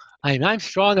 I'm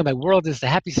strong, and my world is the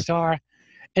happy star.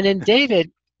 And then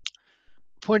David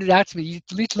pointed out to me, you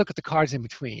need to look at the cards in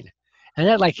between. And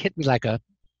that like hit me like a,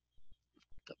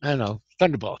 I don't know,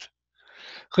 thunderbolt.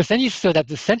 Because then you saw that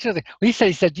the center of the, when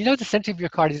he said, you know, the center of your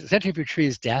card is, the center of your tree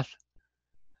is death.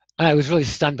 And I was really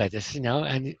stunned by this, you know,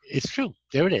 and it's true.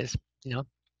 There it is, you know.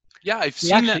 Yeah, I've He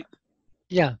seen that. actually,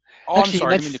 yeah, Oh, I'm actually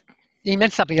sorry. I didn't mean to. he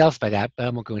meant something else by that, but I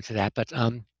won't go into that. But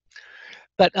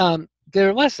there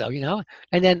it was though, you know.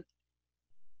 And then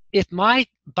if my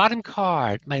bottom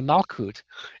card, my Malkut,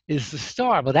 is the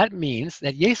star, well, that means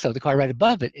that Yeso, the card right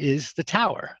above it, is the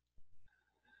tower.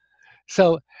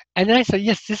 So, and then I said,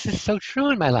 yes, this is so true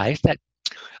in my life that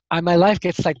my life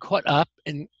gets like caught up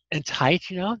and tight,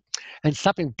 you know, and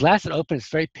something blasted open. It's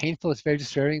very painful. It's very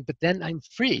disturbing. But then I'm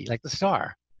free, like the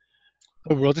star.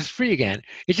 The world is free again.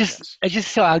 Yes. I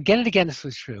just saw again and again this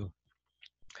was true.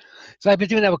 So I've been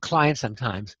doing that with clients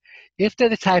sometimes. If they're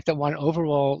the type that want an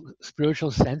overall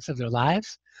spiritual sense of their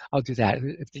lives, I'll do that.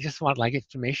 If they just want like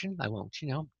information, I won't, you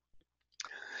know.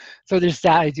 So there's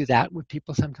that. I do that with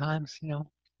people sometimes, you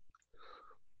know.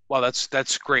 Well,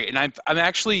 that's great. And I'm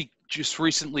actually just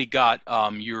recently got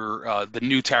your the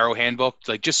new tarot handbook,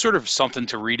 like just sort of something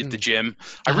to read at the Mm. gym.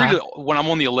 I read Uh-huh. it when I'm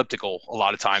on the elliptical a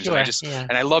lot of times, and Sure. Yeah.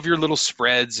 I love your little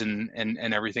spreads and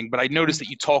everything. But I noticed Mm. that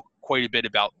you talk quite a bit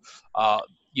about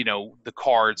you know, the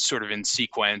cards sort of in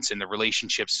sequence and the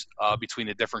relationships between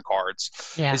the different cards.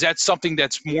 Is Yeah. that something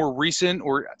that's more recent,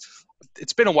 or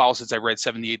it's been a while since I read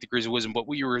 78 Degrees of Wisdom? But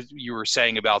what you were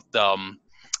saying about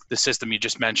the system you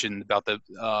just mentioned about the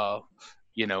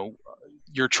you know,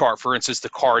 your chart, for instance, the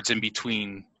cards in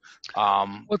between,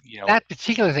 Well, you know. that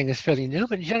particular thing is fairly new,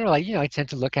 but in general, you know, I tend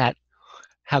to look at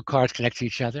how cards connect to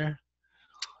each other.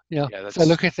 You know, Yeah, so I that's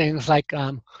look at things like, you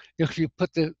know, if you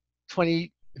put the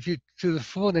 20, if you do the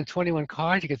full and then 21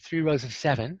 cards, you get 3 rows of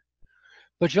 7,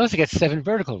 but you also get 7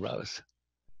 vertical rows.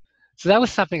 So that was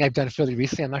something I've done fairly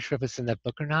recently. I'm not sure if it's in that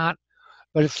book or not,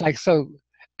 but it's like so.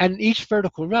 And each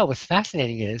vertical row, what's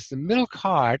fascinating is the middle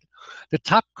card, the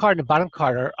top card and the bottom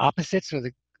card are opposites, so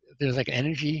there's like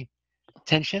energy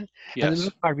tension, and the middle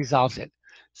yes, card resolves it.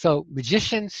 So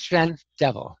magician, strength,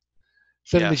 devil.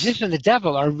 So the yes, magician and the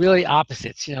devil are really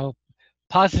opposites, you know,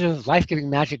 positive, life-giving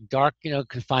magic, dark, you know,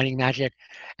 confining magic,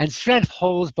 and strength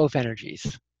holds both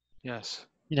energies, yes,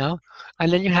 you know.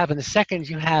 And then you have in the second,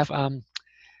 you have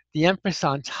the Empress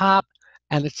on top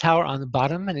and the Tower on the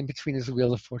bottom, and in between is the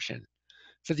Wheel of Fortune.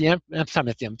 So I'm sorry,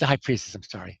 not the High Priestess. I'm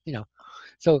sorry, you know.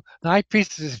 So the High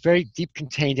Priestess is very deep,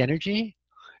 contained energy.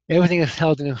 Everything is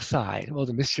held inside. All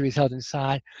the mystery is held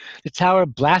inside. The Tower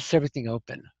blasts everything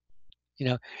open. You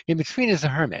know, in between is the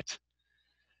Hermit.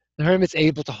 The Hermit's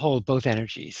able to hold both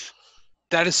energies.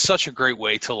 that is such a great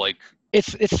way to like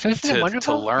It's isn't it to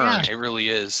wonderful? Yeah, learn. It really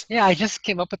is. yeah. I just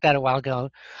came up with that a while ago.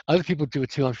 Other people do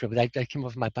it too, I'm sure, but I came up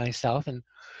with my by myself, and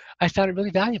I found it really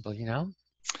valuable. You know.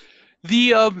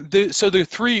 The so the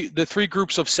three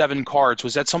groups of 7 cards,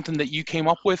 was that something that you came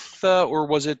up with, or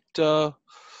was it Both.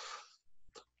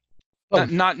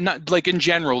 not like in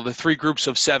general the 3 groups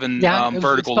of 7 Yeah, it's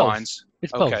vertical both. lines?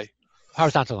 It's both. Okay,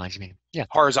 Horizontal lines, you mean? Yeah.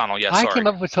 horizontal. Yeah, I sorry, came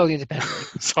up with totally independently.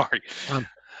 sorry. Um,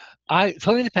 I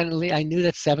totally independently. I knew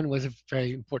that 7 was a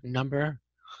very important number,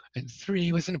 and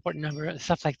 3 was an important number, and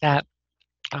stuff like that.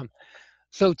 Um,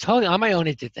 so totally on my own,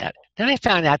 I did that. Then I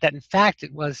found out that in fact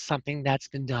it was something that's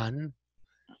been done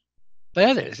by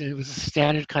others. It was a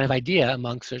standard kind of idea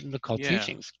among certain occult Yeah.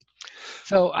 teachings.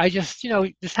 So I just, you know,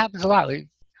 this happens a lot. Like,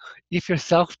 if you're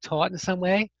self-taught in some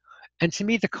way, and to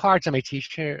me, the cards on my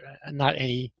teacher, not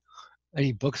any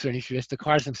books or any tradition, the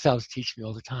cards themselves teach me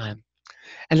all the time,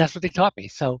 and that's what they taught me.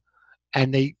 So,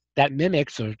 and they that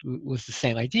mimics or was the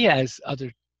same idea as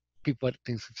other people, what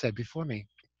things have said before me.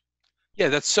 Yeah,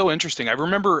 that's so interesting. I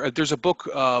remember there's a book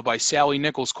by Sally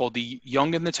Nichols called The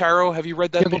Young and the Tarot. Have you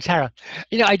read that Yoga book? Tara.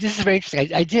 You know, this is very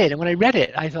interesting. I did, and when I read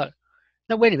it, I thought,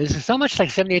 no, wait a minute. This is so much like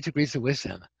 78 Degrees of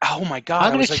Wisdom. Oh my God, I'm I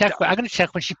going was to like, check. I'm going to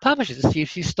check when she publishes to see if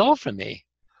she stole from me.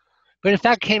 But in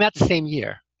fact, came out the same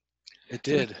year. it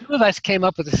So the did. two of us came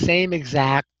up with the same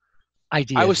exact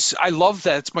ideas. I love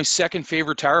that. It's my second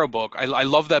favorite tarot book. I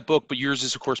love that book, but yours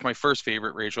is of course my first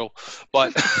favorite, Rachel.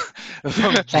 But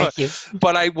but Thank you.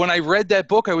 but I when I read that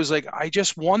book, I was like, I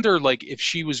just wonder like if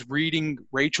she was reading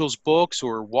Rachel's books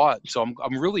or what. So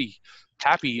I'm really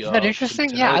happy Isn't that interesting?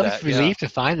 to Yeah, know I was that. Yeah. relieved to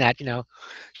find that, you know,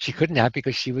 she couldn't have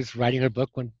because she was writing her book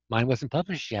when mine wasn't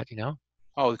published yet, you know.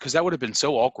 Oh, because that would have been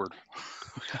so awkward.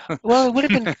 Well, it would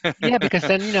have been, yeah, because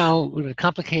then, you know, it would have been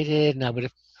complicated and I would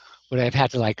have had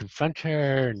to like confront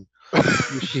her and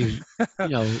she, you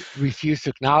know, refused to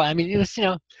acknowledge. I mean, it was, you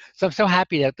know, so I'm so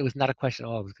happy that there was not a question at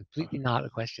all. It was completely not a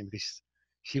question because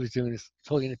she was doing this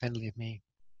totally independently of me.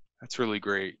 That's really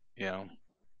great. You know.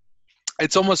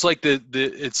 It's almost like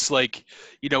it's like,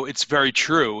 it's very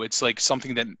true. It's like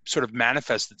something that sort of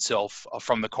manifests itself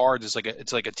from the cards.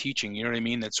 It's like a teaching, you know what I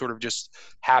mean? That sort of just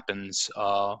happens,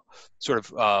 sort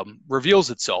of reveals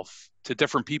itself to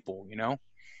different people, you know?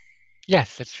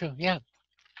 Yes, that's true. Yeah.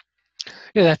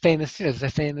 That famous, the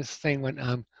famous thing when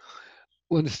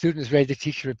the student is ready, the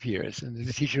teacher appears, and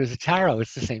the teacher is a tarot.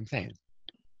 It's the same thing.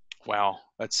 Wow,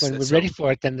 When we're that's ready so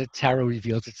for it, then the tarot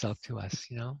reveals itself to us.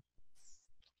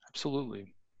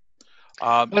 absolutely.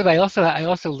 By the way, I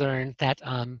also learned that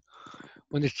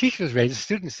when the teacher is ready, the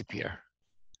students appear.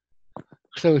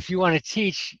 So if you want to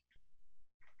teach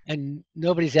and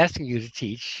nobody's asking you to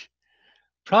teach,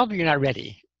 probably you're not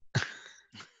ready.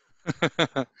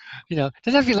 It doesn't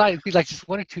have to be like just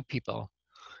one or two people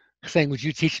saying, "Would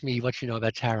you teach me what you know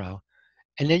about tarot?"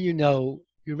 And then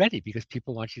you're ready because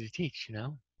people want you to teach.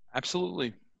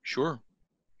 Absolutely, sure.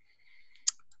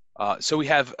 So we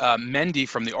have Mendy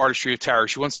from the Artistry of Tarot.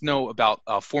 She wants to know about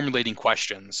formulating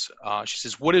questions. She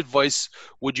says, "What advice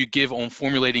would you give on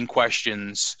formulating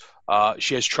questions?"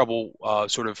 She has trouble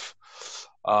sort of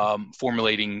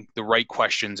formulating the right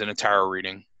questions in a tarot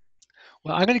reading.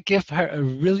 Well, I'm going to give her a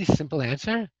really simple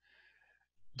answer.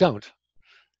 Don't.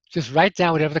 Just write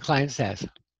down whatever the client says.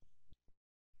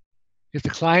 If the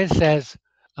client says,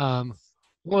 "When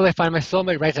will I find my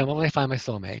soulmate?" Write down, "When will I find my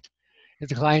soulmate?" If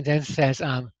the client then says,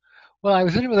 "Well, I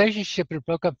was in a relationship and it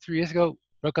broke up 3 years ago,"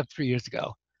 broke up 3 years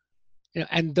ago.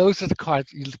 And those are the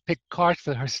cards. You pick cards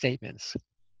for her statements.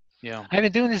 Yeah. I've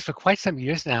been doing this for quite some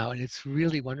years now, and it's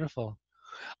really wonderful.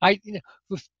 I, you know,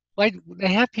 with, I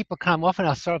have people come. Often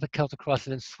I'll start with a Celtic cross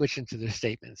and then switch into their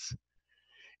statements.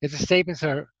 If the statements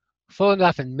are full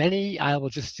enough and many, I will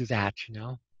just do that.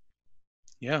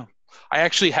 Yeah. I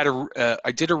actually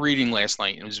I did a reading last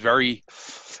night. It was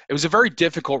a very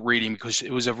difficult reading because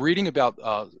it was a reading about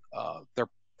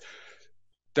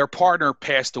their partner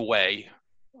passed away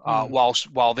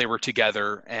Mm, while they were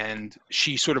together, and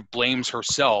she sort of blames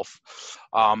herself.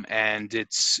 And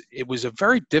it was a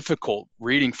very difficult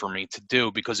reading for me to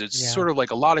do because it's yeah, sort of like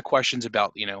a lot of questions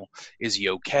about, is he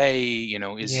okay?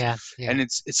 yeah, yeah. And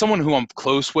it's someone who I'm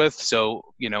close with, so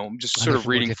I'm just That sort makes of it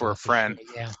more reading for a difficult for sure. friend.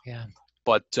 Yeah, yeah.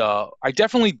 But I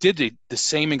definitely did it the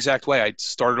same exact way. I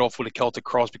started off with a Celtic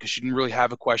cross because she didn't really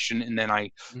have a question, and then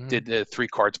I Hmm. did the 3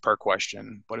 cards per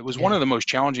question. But it was one Yeah, of the most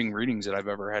challenging readings that I've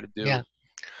ever had to yeah. do.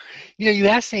 You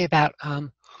asked me about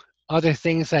other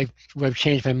things where I've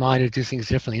changed my mind or do things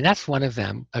differently, and that's one of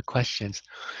them. Questions.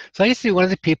 So I used to be one of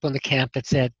the people in the camp that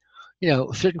said,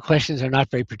 certain questions are not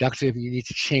very productive, and you need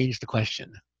to change the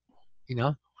question. You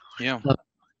know. Yeah. Uh,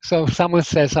 so if someone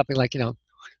says something like,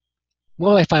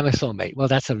 "Will I find my soulmate?" Well,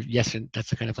 that's a yes, and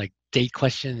that's a kind of like date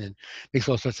question and makes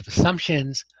all sorts of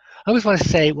assumptions. I always want to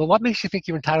say, "Well, what makes you think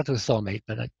you're entitled to a soulmate?"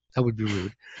 But that would be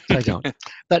rude, so I don't.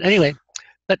 But anyway,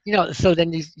 so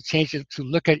then you change it to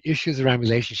look at issues around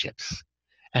relationships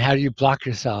and how do you block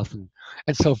yourself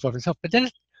and so forth and so forth. But then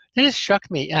it struck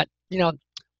me at, well,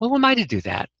 who am I to do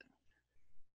that?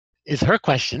 It's her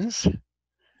questions,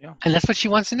 Yeah. and that's what she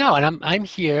wants to know. And I'm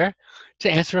here to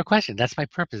answer her question. That's my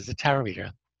purpose as a tarot reader.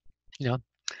 You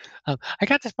know, I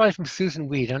got this probably from Susan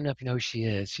Weed. I don't know if you know who she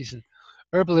is. She's an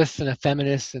herbalist and a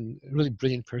feminist and a really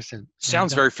brilliant person. And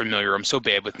Sounds very familiar. I'm so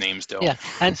bad with names, though. yeah,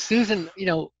 and Susan,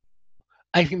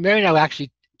 I think Mary and I were actually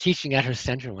teaching at her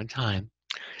center one time,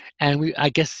 and I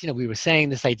guess we were saying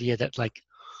this idea that like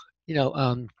you know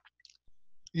um,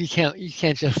 you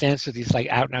can't just answer these like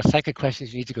out and out psychic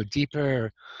questions. You need to go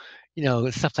deeper,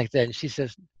 or, stuff like that. And she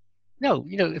says, no,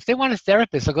 if they want a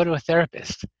therapist, they'll go to a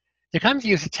therapist. They come to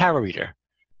you as a tarot reader.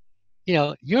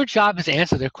 Your job is to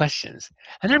answer their questions.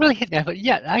 And that really hit me. I thought,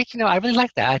 yeah, I really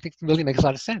like that. I think it really makes a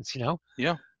lot of sense.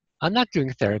 Yeah. I'm not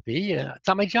doing therapy. It's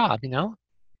not my job. I'm,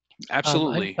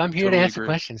 Absolutely. I'm here to Totally answer agree.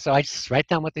 questions. So I just write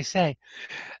down what they say.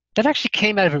 That actually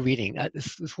came out of a reading.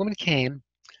 This woman came,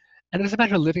 and it was about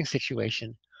her living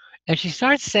situation. And she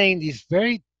started saying these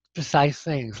very precise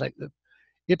things, like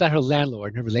about her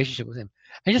landlord and her relationship with him.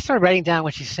 I just started writing down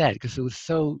what she said because it was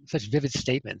such vivid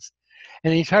statements.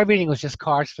 And the entire reading was just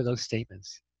cards for those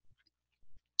statements.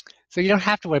 So you don't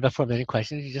have to worry about formulating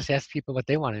questions. You just ask people what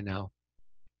they want to know.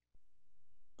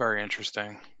 Very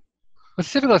interesting.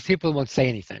 What's difficult is people won't say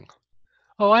anything.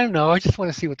 Oh, I don't know. I just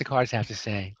want to see what the cards have to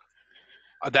say.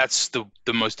 That's the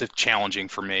most challenging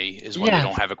for me is when they Yeah,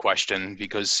 don't have a question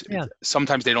because yeah.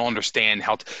 sometimes they don't understand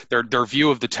their view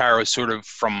of the tarot is sort of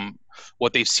from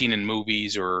what they've seen in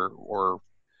movies or you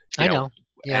I know know.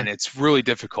 Yeah. and it's really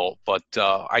difficult. But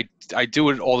I do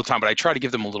it all the time. But I try to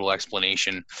give them a little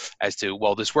explanation as to,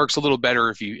 well, this works a little better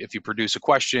if you produce a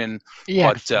question.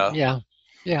 Yeah. But Yeah.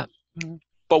 Yeah. Mhm.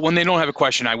 but when they don't have a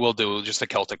question, I will do just a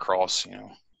Celtic cross.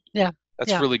 Yeah.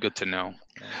 That's Yeah. really good to know.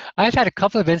 Yeah. I've had a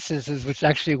couple of instances which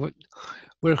actually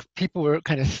where people were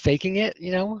kind of faking it,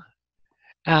 you know,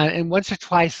 and once or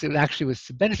twice it actually was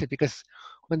to benefit because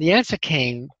when the answer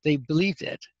came, they believed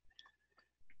it.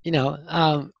 You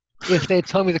know, if they had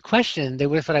told me the question, they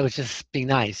would have thought I was just being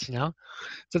nice, you know.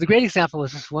 So the great example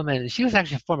was this woman, and she was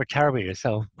actually a former tarot reader,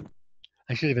 so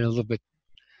I should have been a little bit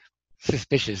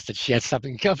suspicious that she had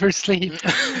something up her sleeve.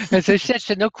 And so she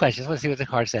said, no questions. Let's see what the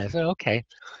card says. So, okay.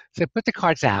 So I put the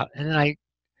cards out, and then I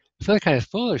feel kind of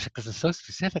foolish because it's so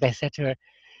specific. I said to her,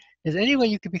 is there any way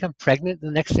you could become pregnant in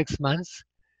the next 6 months?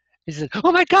 She said,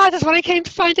 oh my God, that's what I came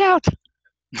to find out.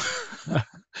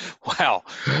 Wow,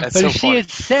 that's But if so she funny. had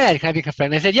said, can I become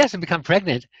pregnant? I said, yes, and become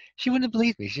pregnant. She wouldn't have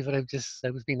believed me. She would have just, I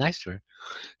was being nice to her.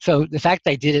 So the fact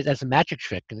I did it as a magic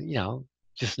trick, you know,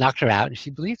 just knocked her out and she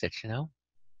believed it, you know?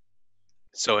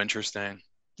 So interesting.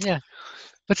 Yeah.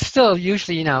 But still,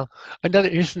 usually, you know,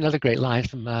 here's another great line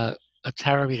from a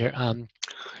tarot reader.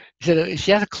 She said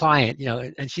she has a client, you know,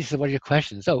 and she said, "What are your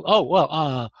questions?" Oh,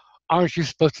 well, aren't you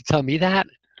supposed to tell me that?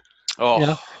 You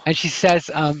know, Oh, and she says,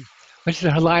 but she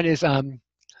said her line is, "I'm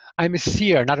a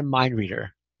seer, not a mind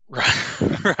reader."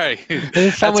 right, right. And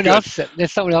then That's good.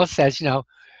 someone else says, you know,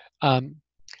 um,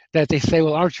 that they say,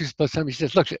 "Well, aren't you supposed to tell me?" She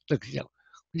says, "Look, you know,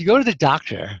 when you go to the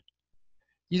doctor,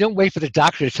 you don't wait for the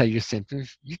doctor to tell you your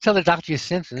symptoms. You tell the doctor your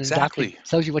symptoms, and the doctor Exactly.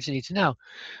 tells you what you need to know.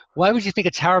 Why would you think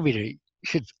a tarot reader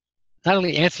should not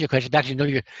only answer your questions, but actually know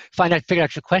you figure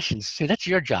out your questions? So that's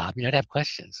your job, you know, to have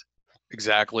questions.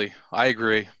 Exactly. I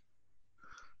agree.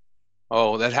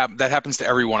 Oh, that happens to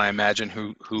everyone, I imagine,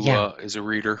 who Yeah, is a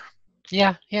reader.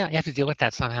 yeah. You have to deal with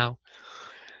that somehow.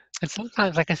 And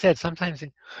sometimes, like I said, sometimes,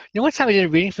 you know, one time I did a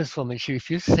reading for this woman, she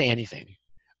refused to say anything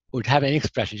or to have any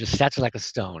expression, just sat there like a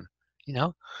stone, you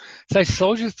know. So I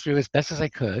soldiered through as best as I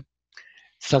could,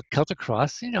 so Celtic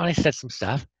Cross, you know, and I said some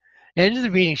stuff. At the end of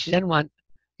the reading, she didn't want,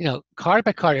 you know, card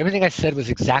by card, everything I said was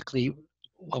exactly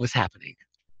what was happening,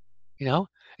 you know,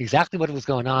 exactly what was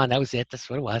going on. That was it. That's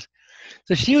what it was.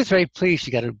 So she was very pleased.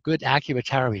 She got a good, accurate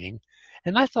tarot reading.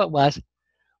 And my thought was,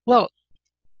 well,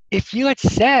 if you had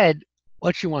said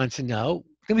what you wanted to know,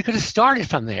 then we could have started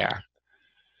from there.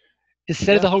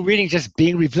 Instead of Yeah. the whole reading just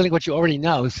being revealing what you already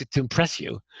know to impress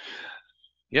you.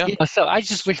 Yeah. You know, so I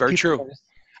just It's wish very true.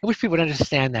 I wish people would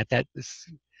understand that it's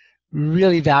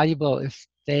really valuable if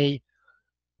they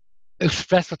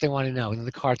express what they want to know, and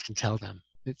the cards can tell them.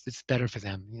 It's better for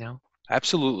them, you know.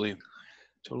 Absolutely.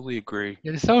 Totally agree.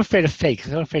 Yeah, they're so afraid of fake,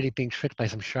 so afraid of being tricked by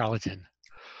some charlatan.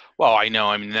 Well, I know.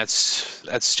 I mean, that's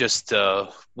just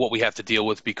what we have to deal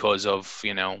with because of,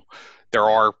 there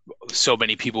are so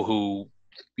many people who,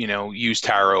 use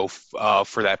tarot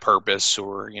for that purpose,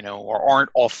 or aren't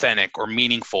authentic or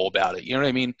meaningful about it. You know what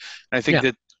I mean? And I think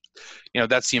Yeah, that,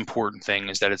 that's the important thing,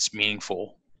 is that it's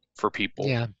meaningful for people.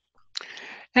 yeah.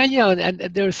 And you know, and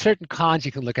there are certain cons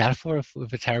you can look out for if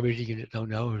a tarot reader you don't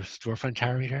know or a storefront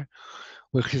tarot reader.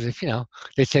 Because if you know,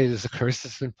 they say there's a curse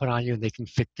that's been put on you and they can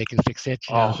fix it.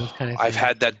 You know, those Oh, kind of I've things.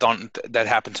 had that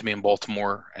happened to me in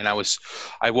Baltimore, and I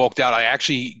walked out.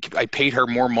 I paid her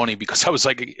more money because I was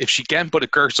like, if she can put a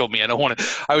curse on me, I don't want to.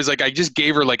 I was like, I just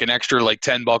gave her like an extra like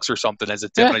 $10 or something as a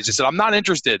tip, Yeah, and I just said I'm not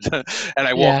interested, and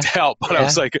I yeah, walked out. But I yeah.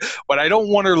 was like, but I don't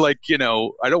want her like, I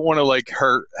don't want to like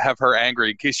have her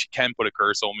angry in case she can put a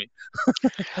curse on me.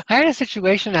 I had a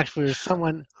situation actually where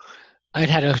someone I'd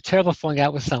had a terrible falling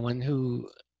out with someone who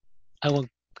I won't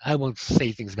I won't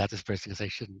say things about this person because I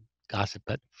shouldn't gossip,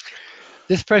 but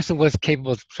this person was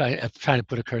capable of trying to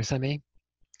put a curse on me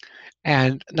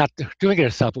and not doing it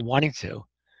herself, but wanting to.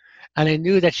 And I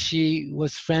knew that she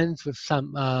was friends with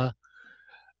some.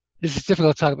 This is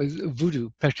difficult to talk about voodoo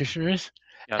practitioners,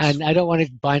 Yes. and I don't want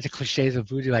to buy into cliches of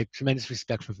voodoo. I have tremendous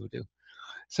respect for voodoo,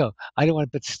 so I don't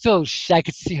want. But still, I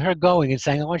could see her going and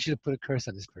saying, "I want you to put a curse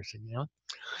on this person," you know.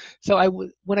 So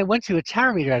when I went to a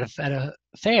tarot reader at a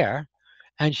fair,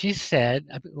 and she said,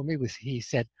 or maybe it was he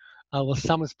said, "Well,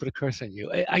 someone's put a curse on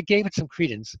you." I gave it some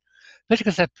credence, especially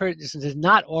because that person did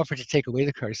not offer to take away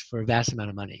the curse for a vast amount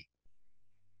of money,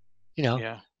 you know.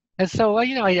 Yeah. And so,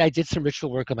 you know, I did some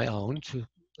ritual work on my own to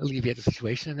alleviate the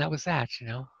situation, and that was that, you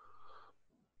know.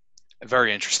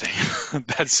 Very interesting.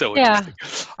 That's so Yeah.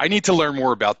 interesting. I need to learn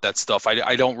more about that stuff.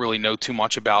 I don't really know too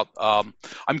much about.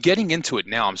 I'm getting into it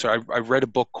now. I'm sorry. I read a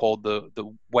book called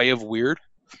the Way of Weird,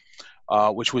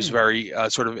 which was Hmm. very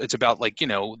sort of. It's about like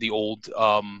the old.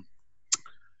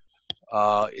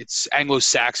 It's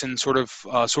Anglo-Saxon sort of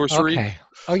sorcery. Okay.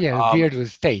 Oh yeah, Um, weird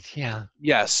was fate. Yeah.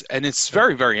 yes, and it's Yeah.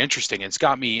 very very interesting. It's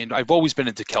got me, and I've always been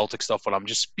into Celtic stuff, but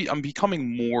I'm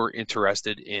becoming more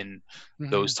interested in Hmm.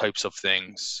 those types of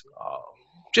things,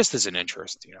 just as an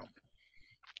interest.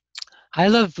 I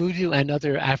love voodoo and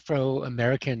other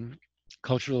Afro-American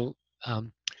cultural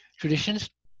um, traditions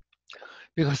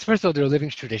because, first of all, they're a living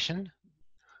tradition.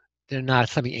 They're not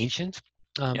something ancient,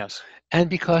 um, Yes. and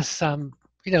because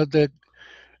the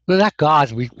they're not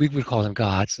gods. We would call them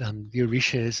gods. The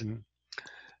Orishas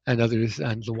and others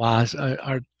and Loas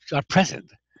are present.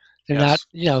 They're not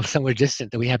Yes. somewhere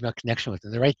distant that we have no connection with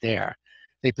them. They're right there.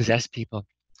 They possess people.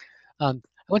 I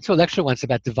went to a lecture once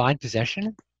about divine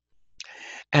possession,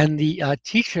 and the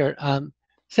teacher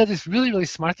said this really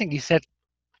smart thing. He said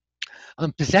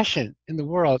possession in the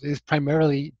world is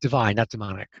primarily divine, not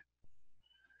demonic.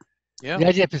 Yeah. The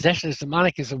idea of possession is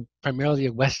demonic is primarily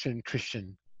a Western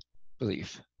Christian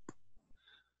belief.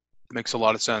 Makes a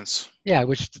lot of sense. Yeah,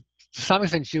 which to some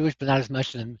extent Jewish, but not as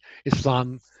much in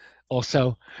Islam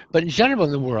also. But in general,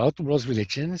 in the world's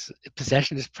religions,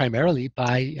 possession is primarily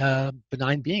by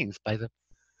benign beings, by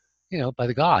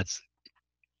the gods.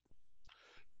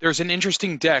 There's an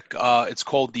interesting deck. It's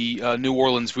called the New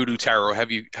Orleans Voodoo Tarot.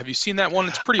 Have you seen that one?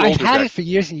 It's a pretty I've older had deck. it for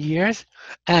years and years,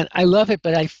 and I love it,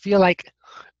 but I feel like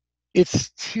it's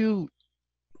too.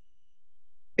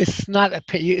 It's not a.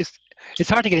 It's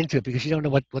hard to get into it because you don't know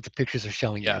what the pictures are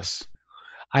showing you. Yes.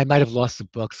 I might have lost the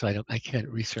book, so I can't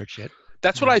research it.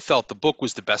 That's what Yeah, I felt. The book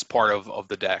was the best part of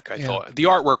the deck. I yeah, thought the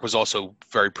artwork was also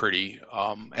very pretty,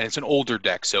 and it's an older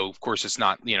deck, so of course it's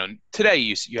not. Today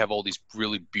you have all these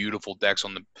really beautiful decks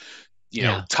on the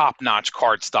yeah, top-notch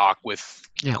cardstock with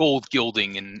yeah, gold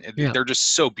gilding, and yeah. they're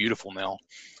just so beautiful now.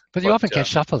 But you But often can't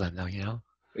shuffle them, though.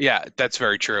 yeah, that's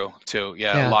very true too.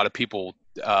 Yeah, a Yeah, lot of people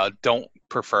don't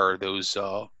prefer those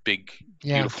big,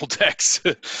 yeah. beautiful decks.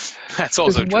 That's There's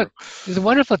also what true. there's a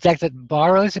wonderful deck that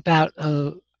borrows about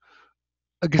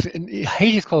I guess in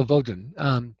Haiti is called Vodun.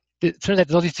 It turns out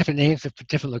there's all these different names for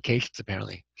different locations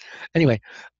apparently. Anyway,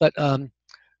 but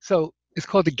so it's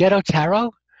called the Ghetto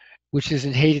Tarot, which is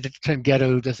in Haiti. The term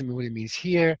ghetto doesn't mean what it means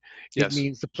here. It Yes.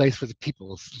 means the place where the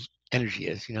people's energy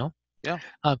is. Yeah.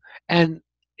 Um, and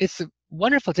it's a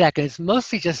wonderful deck, and it's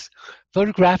mostly just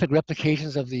photographic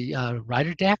replications of the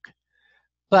rider deck.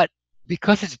 But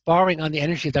because it's borrowing on the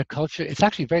energy of that culture, it's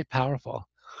actually very powerful.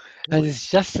 And Really. there's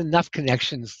just enough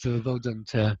connections to Vodun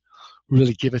to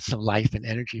really give it some life and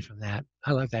energy from that.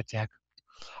 I love that deck.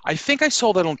 I think I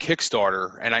saw that on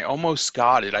Kickstarter, and I almost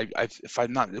got it. If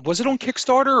I'm not, was it on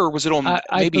Kickstarter or was it on I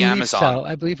maybe believe Amazon? so.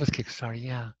 I believe it was Kickstarter,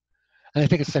 yeah. And I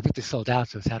think they sold out,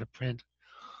 so it's out of print.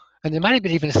 And there might have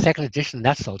been even a second edition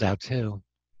that sold out too.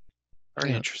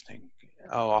 Very Yeah. interesting.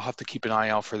 Oh, I'll have to keep an eye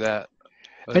out for that.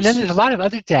 And then Those- there's a lot of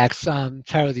other decks,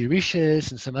 Tarot of the Orishas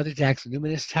and some other decks,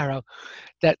 Numinous Tarot,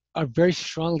 that are very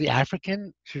strongly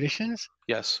African traditions.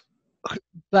 yes.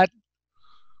 But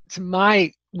to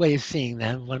my way of seeing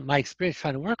them, my experience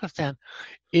trying to work with them,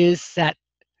 is that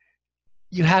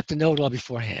you have to know it all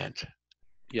beforehand.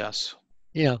 Yes.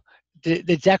 You know,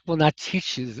 the deck will not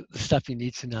teach you the stuff you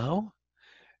need to know.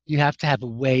 You have to have a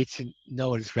way to know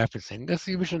what it's referencing. That's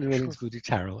the original New Orleans Sure. Voodoo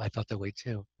Tarot. I felt that way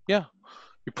too. Yeah.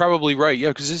 You're probably right. Yeah,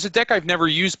 because it's a deck I've never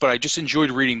used, but I just enjoyed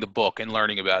reading the book and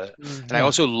learning about it. And I Yeah,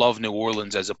 also love New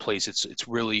Orleans as a place. It's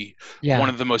really one yeah.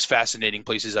 of the most fascinating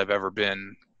places I've ever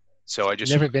been. So I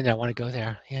just Never been there. I want to go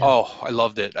there. Yeah. Oh, I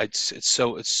loved it. It's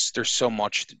there's so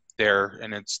much there,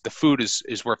 and it's the food is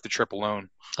worth the trip alone.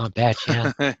 I'll bet.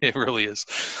 Yeah. It really is.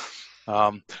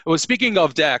 Well, speaking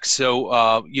of decks, so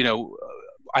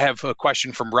I have a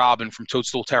question from Robin from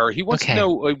Toadstool Tower. He wants to Okay.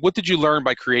 know what did you learn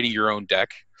by creating your own deck,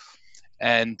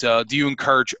 and do you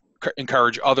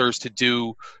encourage others to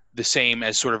do the same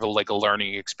as sort of like a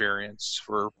learning experience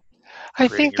for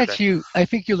creating your deck? I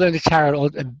think you learn the tarot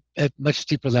at much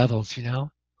deeper levels.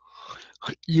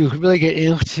 You really get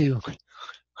into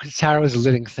the tarot as a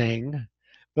living thing,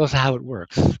 but also how it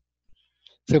works.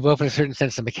 So both in a certain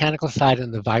sense, the mechanical side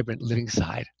and the vibrant living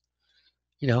side.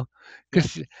 You know, Yeah,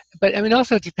 because but I mean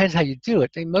also it depends how you do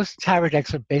it. I mean, most tarot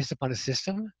decks are based upon a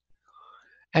system,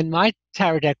 and my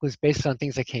tarot deck was based on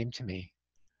things that came to me.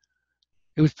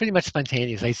 It was pretty much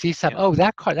spontaneous. I see something, yeah, oh,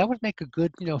 that card, that would make a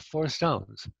good, four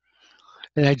stones.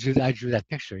 And I drew that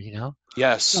picture.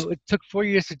 yes, So it took 4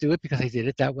 years to do it because I did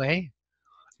it that way.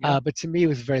 yeah, But to me, it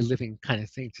was a very living kind of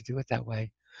thing to do it that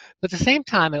way. But at the same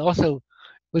time, I also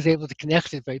was able to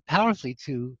connect it very powerfully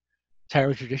to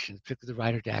tarot traditions, particularly the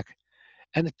Rider deck.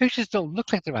 And the pictures don't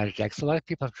look like the Rider deck, so a lot of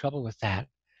people have trouble with that.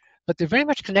 But they're very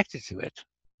much connected to it.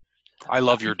 I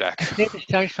love your deck. I say the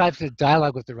Shining Tribes is a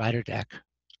dialogue with the Rider deck.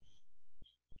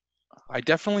 I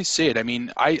definitely see it. I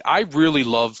mean, I really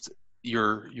loved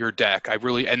your deck. I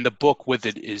really and the book with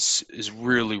it is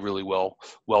really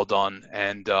well done.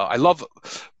 And I love.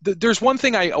 There's one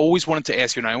thing I always wanted to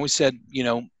ask you, and I always said,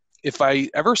 if I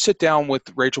ever sit down with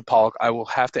Rachel Pollack, I will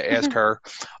have to ask Mhm. her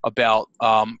about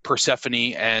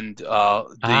Persephone and the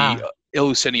Ah,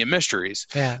 Eleusinian mysteries,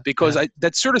 yeah, because yeah, I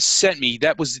that sort of sent me.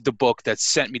 That was the book that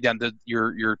sent me down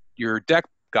your deck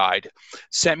guide,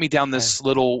 sent me down yeah, this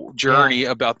little yeah, journey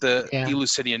about the yeah,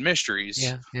 Eleusinian mysteries,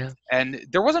 yeah, yeah. and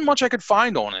there wasn't much I could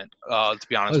find on it. To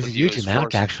be Oh, honest there's a with you, huge as far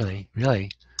amount as actually, really.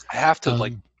 I have to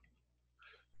like, Um,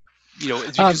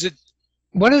 it's um, because it.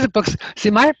 one of the books. See,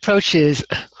 my approach is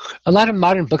a lot of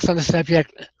modern books on the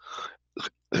subject.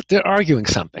 They're arguing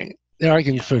something. They're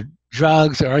arguing Yeah. for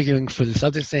drugs. They're arguing for this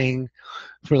other thing,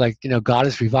 for like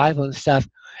goddess revival and stuff.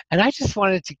 And I just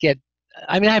wanted to get.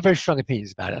 I mean, I have very strong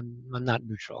opinions about it. I'm not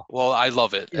neutral, Well, I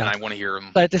love it, you and know. I want to hear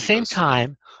them But at the same because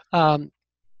time, um,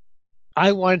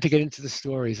 I wanted to get into the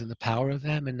stories and the power of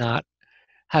them, and not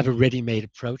have a ready-made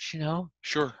approach, you know.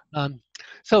 sure. Um,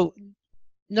 so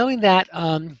knowing that,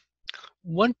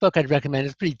 one book I'd recommend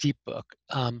is a pretty deep book.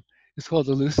 It's called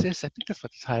Eleusis. I think that's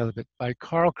what the title of it, by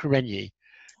Carl Karenyi.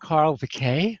 Carl with a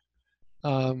K.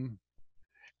 Um,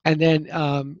 and then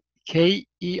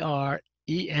Kerenya.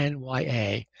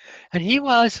 And he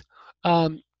was,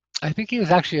 um, I think he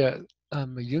was actually a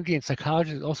Jungian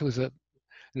psychologist, also was an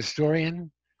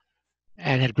historian,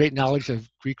 and had great knowledge of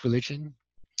Greek religion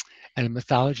and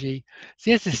mythology. So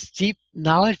he has this deep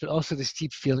knowledge, but also this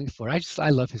deep feeling for it. I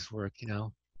love his work, you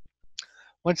know.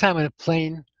 One time on a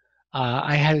plane,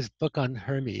 I had his book on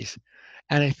Hermes,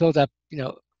 and I filled up,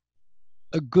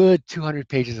 a good 200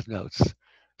 pages of notes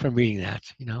from reading that,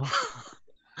 you know.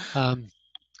 Um,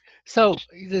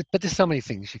 but there's so many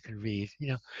things you can read, you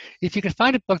know. If you can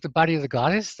find a book, The Body of the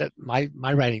Goddess, my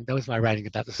writing, that was my writing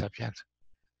about the subject.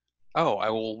 Oh, I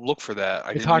will look for that. I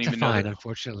It's didn't hard to even know that. find,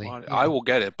 unfortunately. I Yeah, will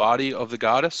get it. Body of the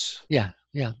Goddess. yeah,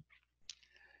 yeah.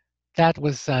 That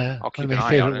was I'll one of keep an my eye out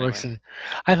favorite works, anyway. and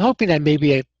I'm hoping that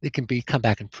maybe it can be come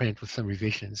back in print with some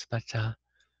revisions. But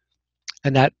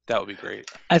and that That would be great.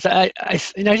 as I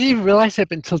didn't even realize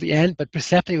it until the end, but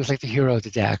Persephone was like the hero of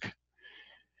the deck,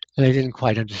 and I didn't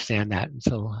quite understand that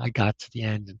until I got to the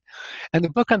end. And the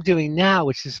book I'm doing now,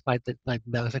 which is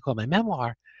as I call my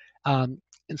memoir, and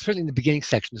certainly in the beginning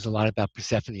section, is a lot about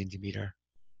Persephone and Demeter.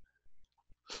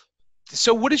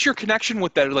 So, what is your connection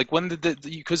with that? Like, when did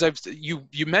because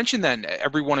you mentioned that in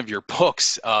every one of your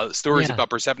books, stories Yeah, about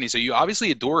Persephone. So you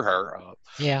obviously adore her,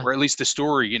 yeah, or at least the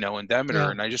story, in Demeter. yeah.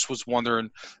 And I just was wondering,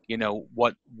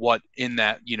 what in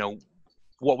that,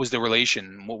 what was the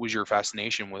relation? What was your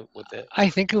fascination with it? I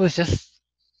think it was just,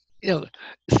 you know,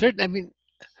 certain. I mean,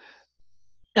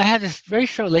 I had this very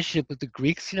strong relationship with the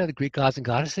Greeks, the Greek gods and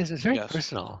goddesses. It's very Yes.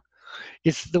 personal.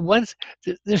 It's the ones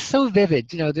they're so vivid.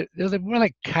 They're more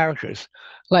like characters.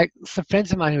 Like some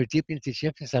friends of mine who are deeply into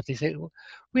Egyptian stuff, they say, well,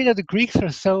 the Greeks are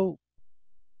so,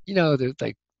 they're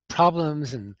like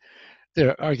problems and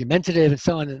they're argumentative and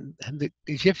so on, and the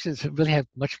Egyptians really have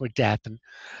much more depth. And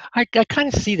I kind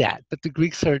of see that, but the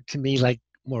Greeks are to me like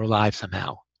more alive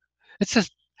somehow. It's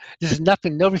just there's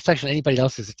nothing, no reflection on anybody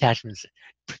else's attachments,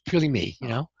 purely me, you Oh,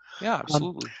 know. yeah, Um,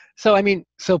 absolutely. so I mean,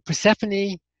 so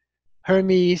Persephone,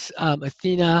 Hermes,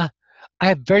 Athena, I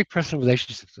have very personal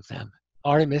relationships with them.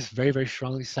 Artemis, very, very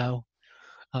strongly so.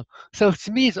 Um, so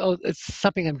to me, it's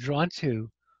something I'm drawn to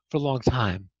for a long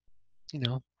time. You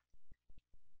know,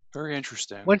 Very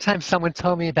interesting. one time someone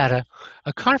told me about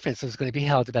a conference that was going to be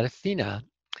held about Athena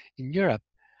in Europe,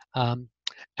 um,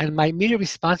 and my immediate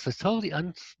response was totally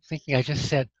unthinking. I just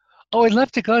said, "Oh, I'd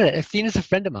love to go to it. Athena's a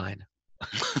friend of mine."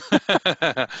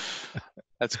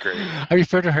 That's great. I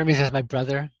refer to Hermes as my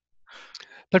brother,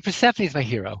 but Persephone is my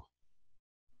hero.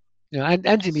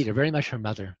 And Demeter, very much her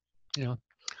mother. You know,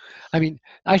 I mean,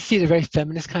 I see it a very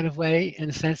feminist kind of way in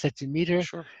the sense that Demeter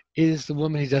Sure. is the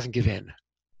woman who doesn't give in.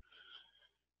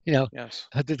 You know, Yes.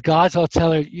 the gods all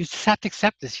tell her, you just have to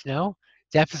accept this,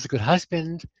 Death is a good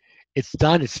husband. It's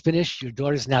done. It's finished. Your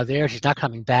daughter's now there. She's not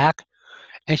coming back.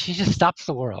 And she just stops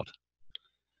the world.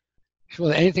 She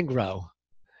won't let anything grow.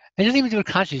 And she doesn't even do it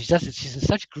consciously. She does it. She's in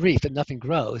such grief that nothing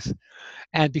grows.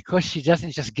 And because she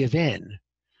doesn't just give in,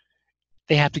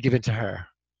 they have to give in to her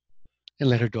and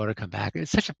let her daughter come back.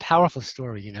 It's such a powerful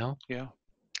story. Yeah.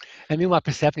 And meanwhile,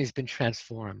 Persephone's been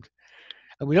transformed.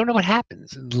 And we don't know what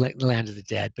happens in the land of the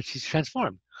dead, but she's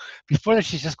transformed. Before that,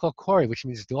 she's just called Kori, which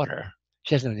means daughter.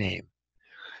 She has no name.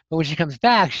 But when she comes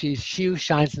back, she's she who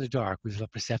shines in the dark, which is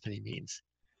what Persephone means.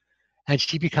 And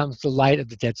she becomes the light of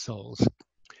the dead souls.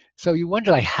 So you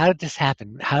wonder, like, how did this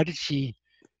happen? How did she,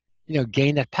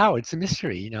 gain that power? It's a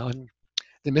mystery, and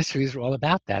the mysteries are all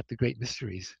about that, the great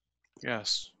mysteries.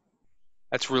 Yes.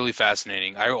 That's really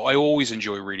fascinating. I always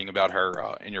enjoy reading about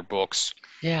her in your books.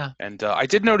 Yeah. And I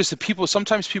did notice that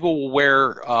sometimes people will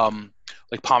wear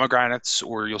like pomegranates,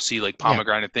 or you'll see like Yeah.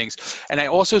 pomegranate things. And I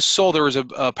also saw there was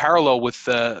a parallel with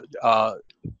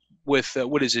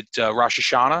what is it, Rosh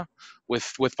Hashanah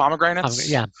with pomegranates.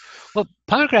 Yeah. Well,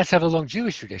 pomegranates have a long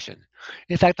Jewish tradition.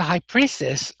 In fact, the high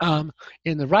priestess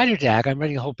in the Writer Dag, I'm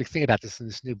writing a whole big thing about this in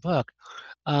this new book,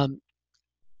 um,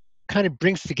 kind of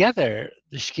brings together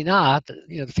the Shekinah,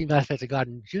 the female aspect of God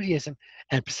in Judaism,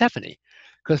 and Persephone,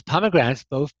 because pomegranates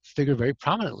both figure very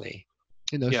prominently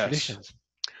in those Yes. traditions.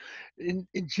 In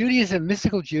Judaism,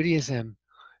 mystical Judaism,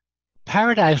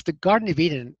 paradise, the Garden of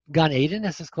Eden, Gan Eden,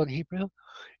 as it's called in Hebrew,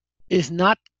 is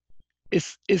not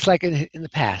is like in the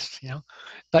past,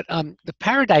 but the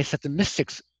paradise that the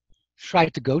mystics try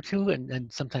to go to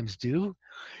and sometimes do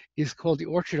is called the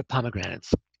orchard of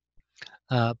pomegranates.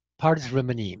 Pardes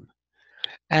Rimonim.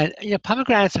 And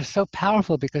pomegranates are so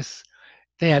powerful because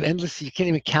they have endless. You can't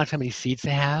even count how many seeds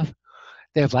they have.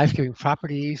 They have life-giving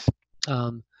properties.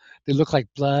 They look like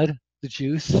blood, the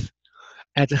juice.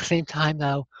 At the same time,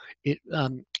 though, it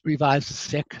revives the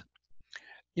sick.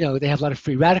 They have a lot of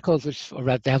free radicals, they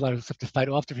have a lot of stuff to fight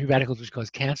off the free radicals, which cause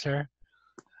cancer.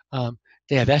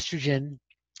 They have estrogen,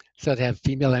 so they have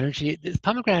female energy.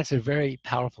 Pomegranates are very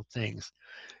powerful things.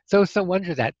 So it's no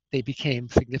wonder that they became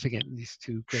significant in these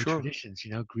two great Sure. traditions,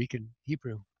 Greek and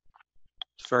Hebrew.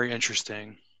 It's very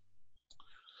interesting.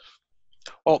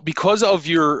 Well, because of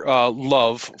your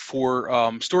love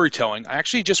for storytelling, I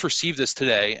actually just received this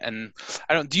today, and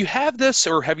I don't. Do you have this,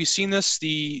 or have you seen this?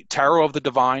 The Tarot of the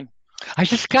Divine. I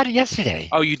just got it yesterday.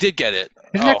 Oh, you did get it.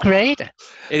 Isn't that great?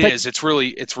 It is. It's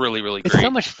really great. It's so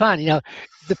much fun.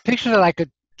 The pictures are like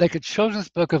a children's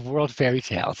book of world fairy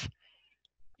tales.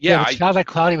 Yeah, they have a childlike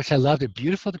quality, which I love. They're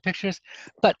beautiful, the pictures,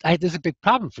 but there's a big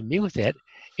problem for me with it.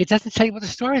 It doesn't tell you what the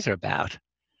stories are about.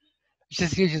 It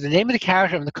just gives you the name of the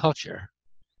character and the culture.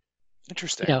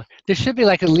 Interesting. There should be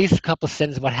like at least a couple of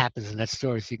sentences of what happens in that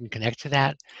story so you can connect to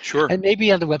that. Sure. And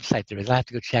maybe on the website there is. I'll have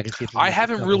to go check and see if I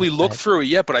haven't really looked through it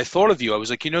yet, but I thought of you. I was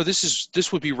like,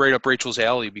 this would be right up Rachel's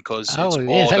alley because it's all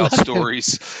about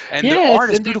stories. And the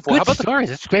art is beautiful. How about stories?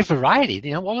 It's great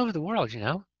variety, all over the world,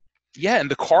 Yeah, and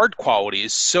the card quality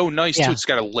is so nice too. It's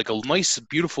got a nice,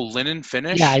 beautiful linen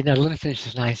finish. Yeah, I know. The linen finish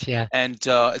is nice. Yeah. And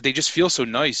they just feel so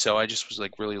nice. So I just was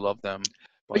like, really love them.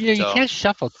 But you can't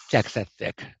shuffle decks that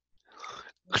thick.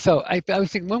 So I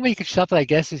was thinking one way you could shuffle, I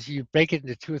guess, is you break it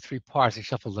into 2 or 3 parts and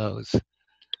shuffle those.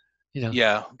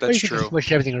 Yeah, that's or you true. Just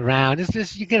smush everything around. It's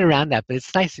just you get around that, but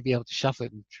it's nice to be able to shuffle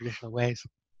it in traditional ways.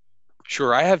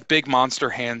 Sure, I have big monster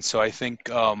hands, so I think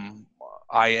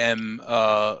I am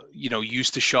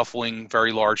used to shuffling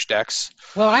very large decks.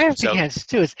 Well, I have big hands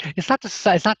too. It's not the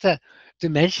size, it's not the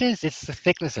dimensions, it's the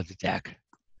thickness of the deck.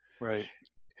 Right.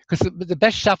 Because the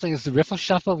best shuffling is the riffle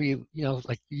shuffle, where you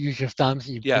use your thumbs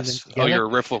and you bring them together. Oh, you're a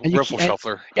riffle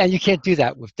shuffler. Yeah, you can't do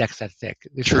that with decks that thick.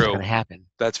 It's not going to happen.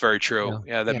 That's very true.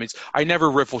 Yeah, that means I never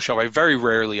riffle shuffle. I very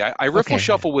rarely. I riffle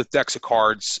shuffle with decks of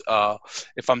cards.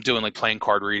 If I'm doing like playing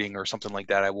card reading or something like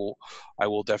that, I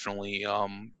will definitely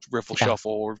riffle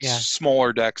shuffle or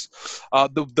smaller decks.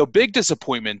 The big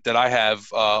disappointment that I have,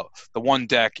 the one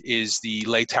deck is the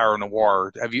Le Tarot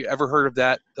Noir. Have you ever heard of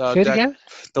that Say it deck? Again?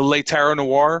 The Le Tarot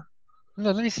Noir.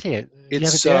 No, let me see it.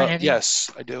 It's yes,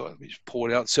 I do. Let me just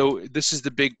pull it out. So this is the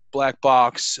big black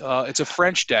box. It's a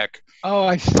French deck. Oh,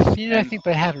 I've seen it, I think,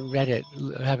 but I haven't read it.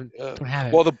 Don't have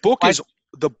it. Well, the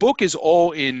book is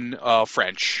all in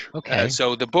French. Okay.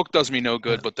 So the book does me no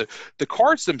good, but the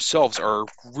cards themselves are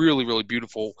really, really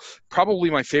beautiful. Probably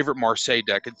my favorite Marseille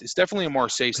deck. It's definitely a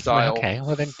Marseille style. Okay.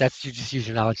 Well, then you just use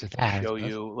your knowledge of that. Show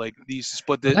you like these,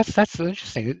 but that's so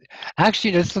interesting.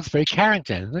 Actually, this looks very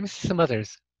Carrington. Let me see some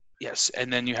others. Yes,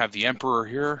 and then you have the Emperor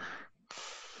here.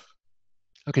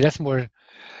 Okay, that's more.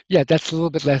 Yeah, that's a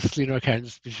little bit less Leonora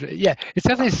Carrington. Yeah, it's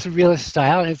definitely a surrealist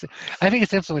style. And I think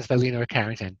it's influenced by Leonora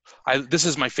Carrington. This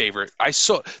is my favorite.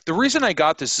 The reason I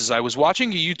got this is I was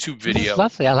watching a YouTube video. This is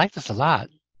lovely. I like this a lot.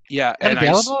 Yeah, and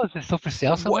available? Is it still for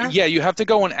sale somewhere? Yeah, you have to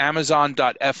go on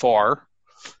Amazon.fr,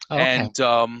 and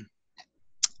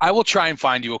I will try and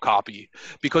find you a copy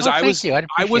because I was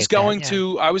going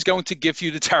to give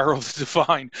you the Tarot of the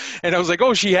Divine, and I was like,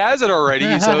 oh, she has it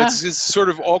already, so it's sort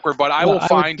of awkward. But I will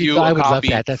find you a copy.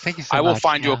 Thank you so much. I will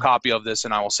find you a copy of this,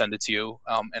 and I will send it to you,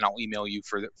 and I'll email you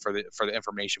for the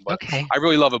information. But I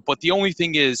really love it. But the only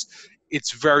thing is,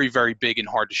 it's very, very big and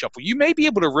hard to shuffle. You may be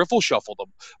able to riffle shuffle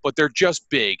them, but they're just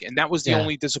big, and that was the Yeah.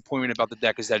 only disappointment about the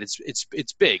deck, is that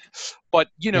it's big. But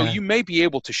Yeah. you may be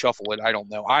able to shuffle it. I don't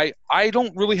know. I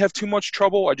don't really have too much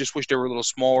trouble. I just wish they were a little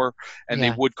smaller, and they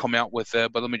Yeah. would come out with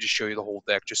it. But let me just show you the whole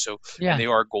deck, just so. And Yeah. they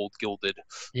are gold gilded,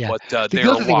 Yeah. but The they are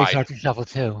gilded thing makes it wide. hard to shuffle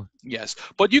too. Yes,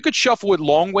 but you could shuffle it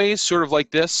long ways, sort of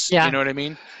like this. You Yeah. know what I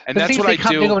mean? And But the that's thing is, what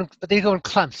I do. they go in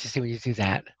clumps. You see when you do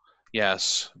that.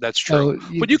 Yes, that's true.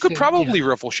 So But you could you know, probably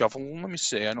riffle shuffle. Let me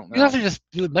see. I don't you can know. also just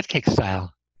do it mud cake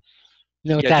style. You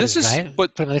know what Yeah, that this is, is. right? But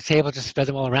Put them on the table, just spread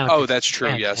them all around oh, to that's true.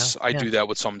 hands. You know? Yes, I Yeah. do that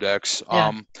with some decks.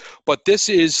 Yeah. But this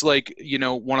is like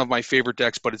one of my favorite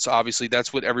decks. But it's obviously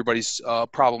that's what everybody's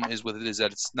problem is with it, is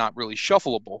that it's not really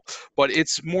shuffleable. But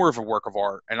it's more of a work of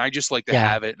art, and I just like to Yeah.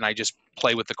 have it, and I just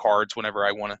play with the cards whenever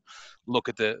I want to look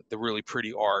at the really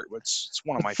pretty art. It's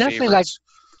one of my It's definitely like, favorites.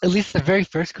 at least the very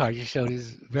first card you showed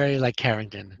is very like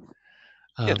Carrington.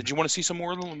 Yeah. Did Um, you want to see some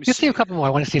more of them? Let me let's see a see. couple more.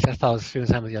 I want to see if that follows through with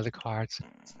some of the other cards.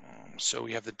 So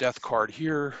we have the death card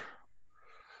here.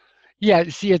 Yeah,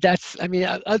 see, that's, I mean,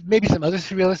 maybe some other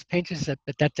surrealist painters,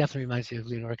 but that definitely reminds you of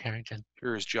Leonora Carrington.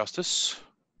 Here is Justice.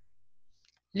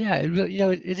 Yeah, it really,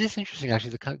 it is interesting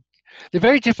actually. They're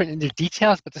very different in their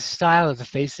details, but the style of the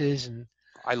faces and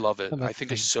I love it. some I of the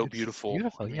think it's things, so it's beautiful. I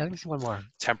beautiful. Yeah, let mean, me see one more.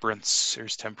 Temperance.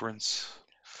 Here's Temperance.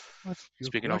 Oh, it's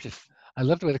Speaking of, gorgeous. I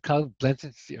love the way the color blends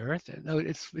into the earth. No,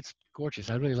 it's gorgeous.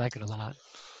 I really like it a lot.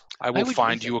 I I will would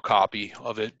find use you it. a copy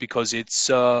of it, because it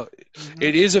Hmm.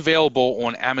 is available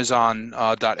on Amazon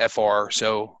 .fr.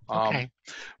 So, Okay,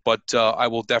 but I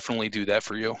will definitely do that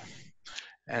for you.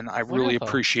 And I really wonderful.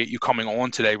 appreciate you coming on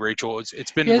today, Rachel. It's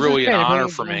been Yeah, this is really an great. I really honor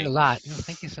for enjoyed it a me, lot.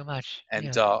 Thank you so much.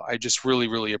 and Yeah. I just really,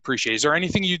 really appreciate it. Is there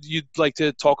anything you'd like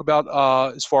to talk about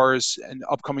as far as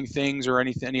upcoming things, or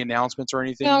any announcements or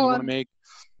anything No, you want to make?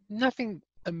 nothing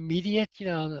immediate.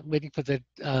 I'm waiting for the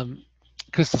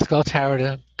Crystal Skull Tower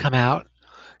to come out.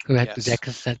 The Yes.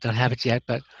 deck don't have it yet,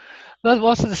 but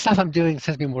most of the stuff I'm doing tends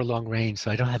to be more long range,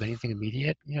 so I don't have anything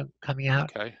immediate, coming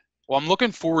out. Okay. Well, I'm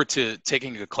looking forward to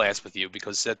taking a class with you,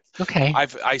 because Okay.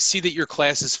 I see that your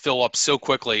classes fill up so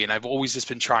quickly, and I've always just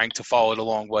been trying to follow it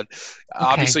along. But Okay.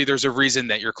 obviously, there's a reason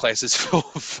that your classes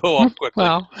fill up quickly.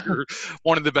 Well, You're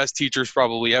one of the best teachers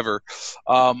probably ever.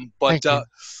 But thank you.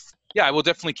 yeah, I will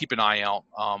definitely keep an eye out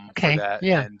for Okay. that.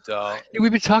 Yeah. And Yeah,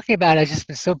 we've been talking about it. I've just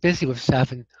been so busy with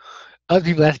stuff, and other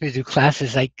people ask me to do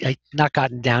classes. I not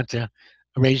gotten down to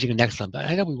arranging the next one, but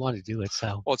I know we want to do it.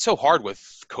 So, well, it's so hard with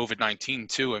COVID-19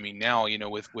 too. I mean, now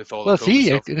with all the well, COVID see,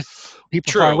 stuff.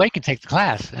 people far True. away can take the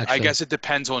class. I Actually, guess it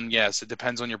depends on your I mean,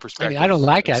 I perspective. don't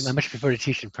like it. I It's, much prefer to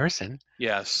teach in person.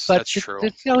 yes, But that's true.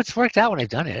 it's worked out when I've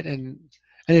done it, and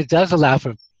it does allow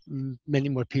for many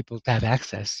more people to have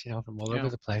access, from all over Yeah.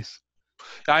 the place.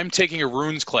 I'm taking a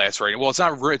runes class right now. Well, it's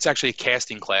not. It's actually a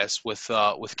casting class with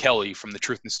Kelly from the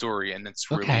Truth and Story, and it's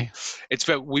really, Okay.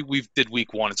 we did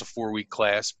week one. It's a 4-week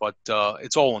class, but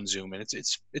it's all on Zoom, and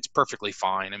it's perfectly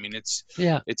fine. I mean,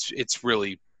 Yeah. it's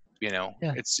really, Yeah.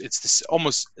 it's this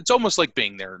almost like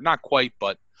being there. Not quite,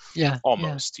 but Yeah. Yeah.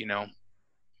 almost.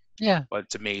 Yeah. But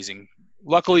it's amazing.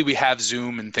 Luckily, we have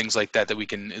Zoom and things like that we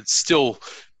can still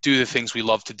do the things we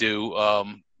love to do.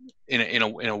 In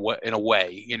a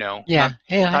way, Yeah.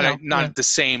 Yeah. I know. Yeah. not the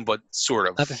same, but sort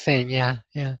of. Not the same. Yeah.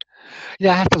 Yeah.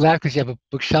 Yeah. I have to laugh because you have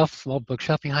a small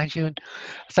bookshelf behind you, and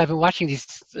so I've been watching these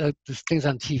things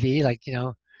on TV, like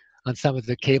on some of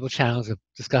the cable channels of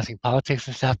discussing politics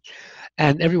and stuff,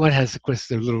 and everyone has, of course,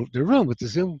 their room with the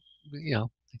Zoom, you know,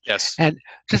 Yes. and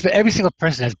just about every single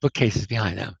person has bookcases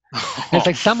behind them. And it's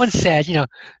like someone said, you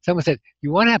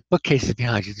want to have bookcases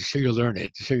behind you to show you're learned,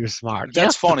 to show you're smart.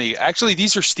 That's funny. Actually,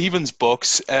 these are Steven's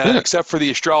books, except for the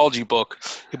astrology book.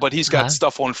 But he's got Uh-huh.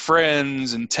 stuff on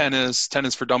friends and tennis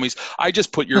for dummies. I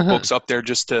just put your Uh-huh. books up there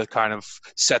just to kind of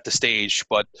set the stage.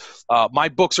 But my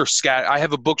books are scattered. I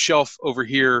have a bookshelf over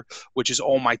here, which is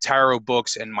all my tarot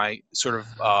books and my sort of,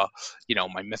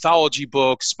 my mythology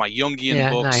books, my Jungian Yeah,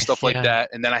 books, nice. stuff like Yeah. that.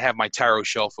 And then I have my tarot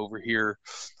shelf over here.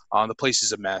 The place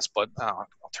is a mess, but I'll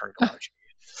turn it around.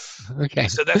 Okay.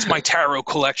 So that's my tarot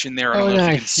collection there. I don't Oh, know if you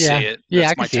can nice. see Yeah. it. Yeah,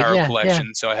 That's I can my see it. tarot Yeah. Yeah.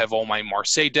 collection. So I have all my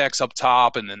Marseille decks up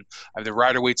top, and then I have the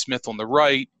Rider-Waite Smith on the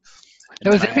right, and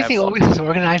Now, then is I have everything always this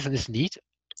organized and this neat?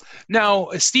 now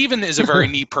Stephen is a very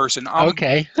neat person.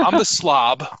 Okay. I'm the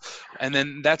slob, and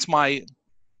then that's my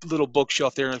little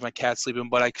bookshelf there is my cat sleeping,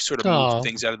 but I sort of moved Oh,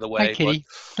 things out of the hi, way. But kitty.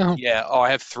 Oh, yeah,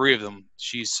 I have 3 of them.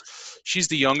 She's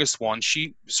the youngest one.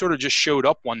 She sort of just showed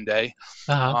up one day.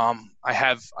 uh-huh.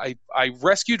 I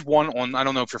rescued one on, I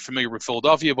don't know if you're familiar with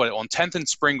Philadelphia, but on 10th and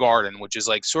Spring Garden, which is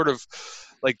like sort of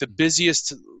like the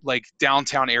busiest like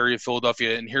downtown area of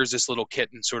Philadelphia, and here's this little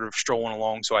kitten sort of strolling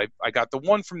along. So I got the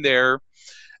one from there.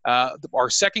 Our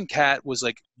second cat was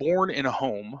like born in a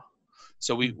home,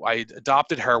 so I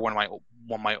adopted her when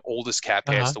my oldest cat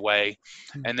Uh-huh. passed away,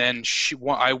 and then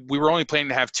we were only planning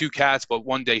to have two cats, but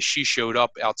one day she showed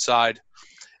up outside,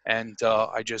 and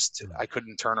I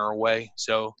couldn't turn her away.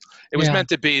 So it was Yeah. meant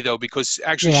to be, though, because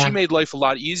actually she Yeah. made life a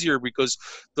lot easier because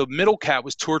the middle cat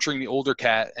was torturing the older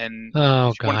cat, and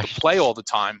Oh she wanted to gosh. play all the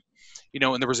time,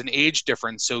 and there was an age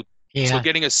difference. So Yeah.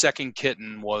 getting a second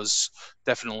kitten was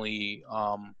definitely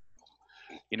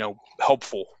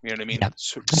helpful. You know what I mean? Yeah.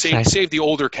 So That's save nice. save the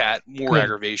older cat more Good.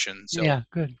 aggravation. So Yeah.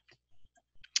 Good.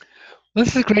 Well,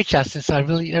 this is great, Justin. So I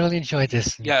really enjoyed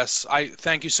this. yes, I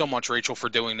thank you so much, Rachel, for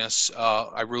doing this.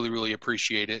 I really, really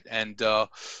appreciate it, and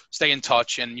stay in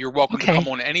touch. And you're welcome to come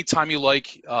Okay. on anytime you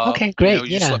like. Okay. Great. You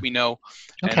just Yeah. let me know,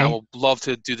 and I Okay. will love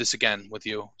to do this again with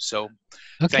you. So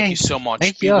thank you Okay. so much.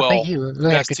 Thank Be you. Oh, thank well. you. Really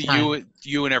had a Best good to time.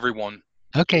 you and everyone.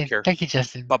 Take Okay. care. Thank you,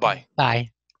 Justin. Bye bye.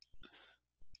 Bye.